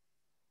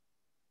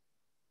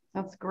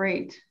 That's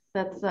great.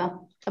 That's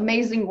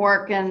amazing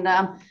work, and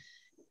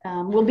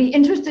we'll be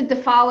interested to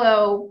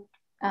follow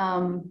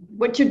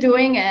what you're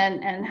doing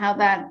and how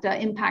that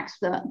impacts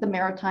the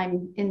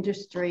maritime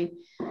industry.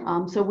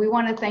 So we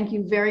want to thank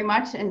you very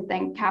much, and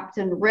thank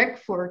Captain Rick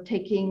for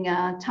taking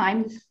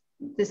time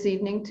this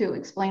evening to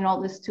explain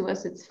all this to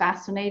us. It's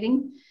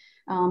fascinating.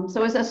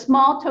 So as a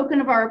small token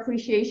of our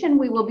appreciation,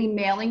 we will be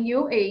mailing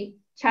you a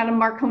Chatham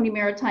Marconi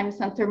Maritime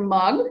Center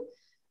mug.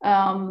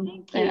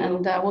 And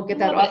we'll get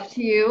that off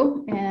to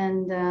you,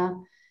 and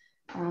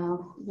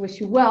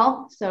wish you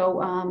well. So,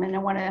 and I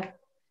want to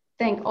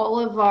thank all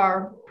of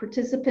our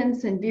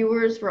participants and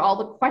viewers for all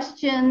the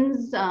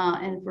questions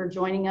and for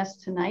joining us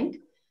tonight.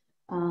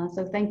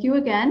 So thank you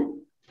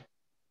again.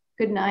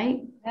 Good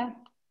night. Yeah.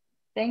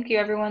 Thank you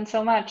everyone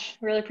so much.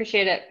 Really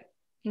appreciate it.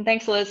 And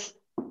thanks, Liz.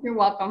 You're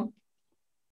welcome.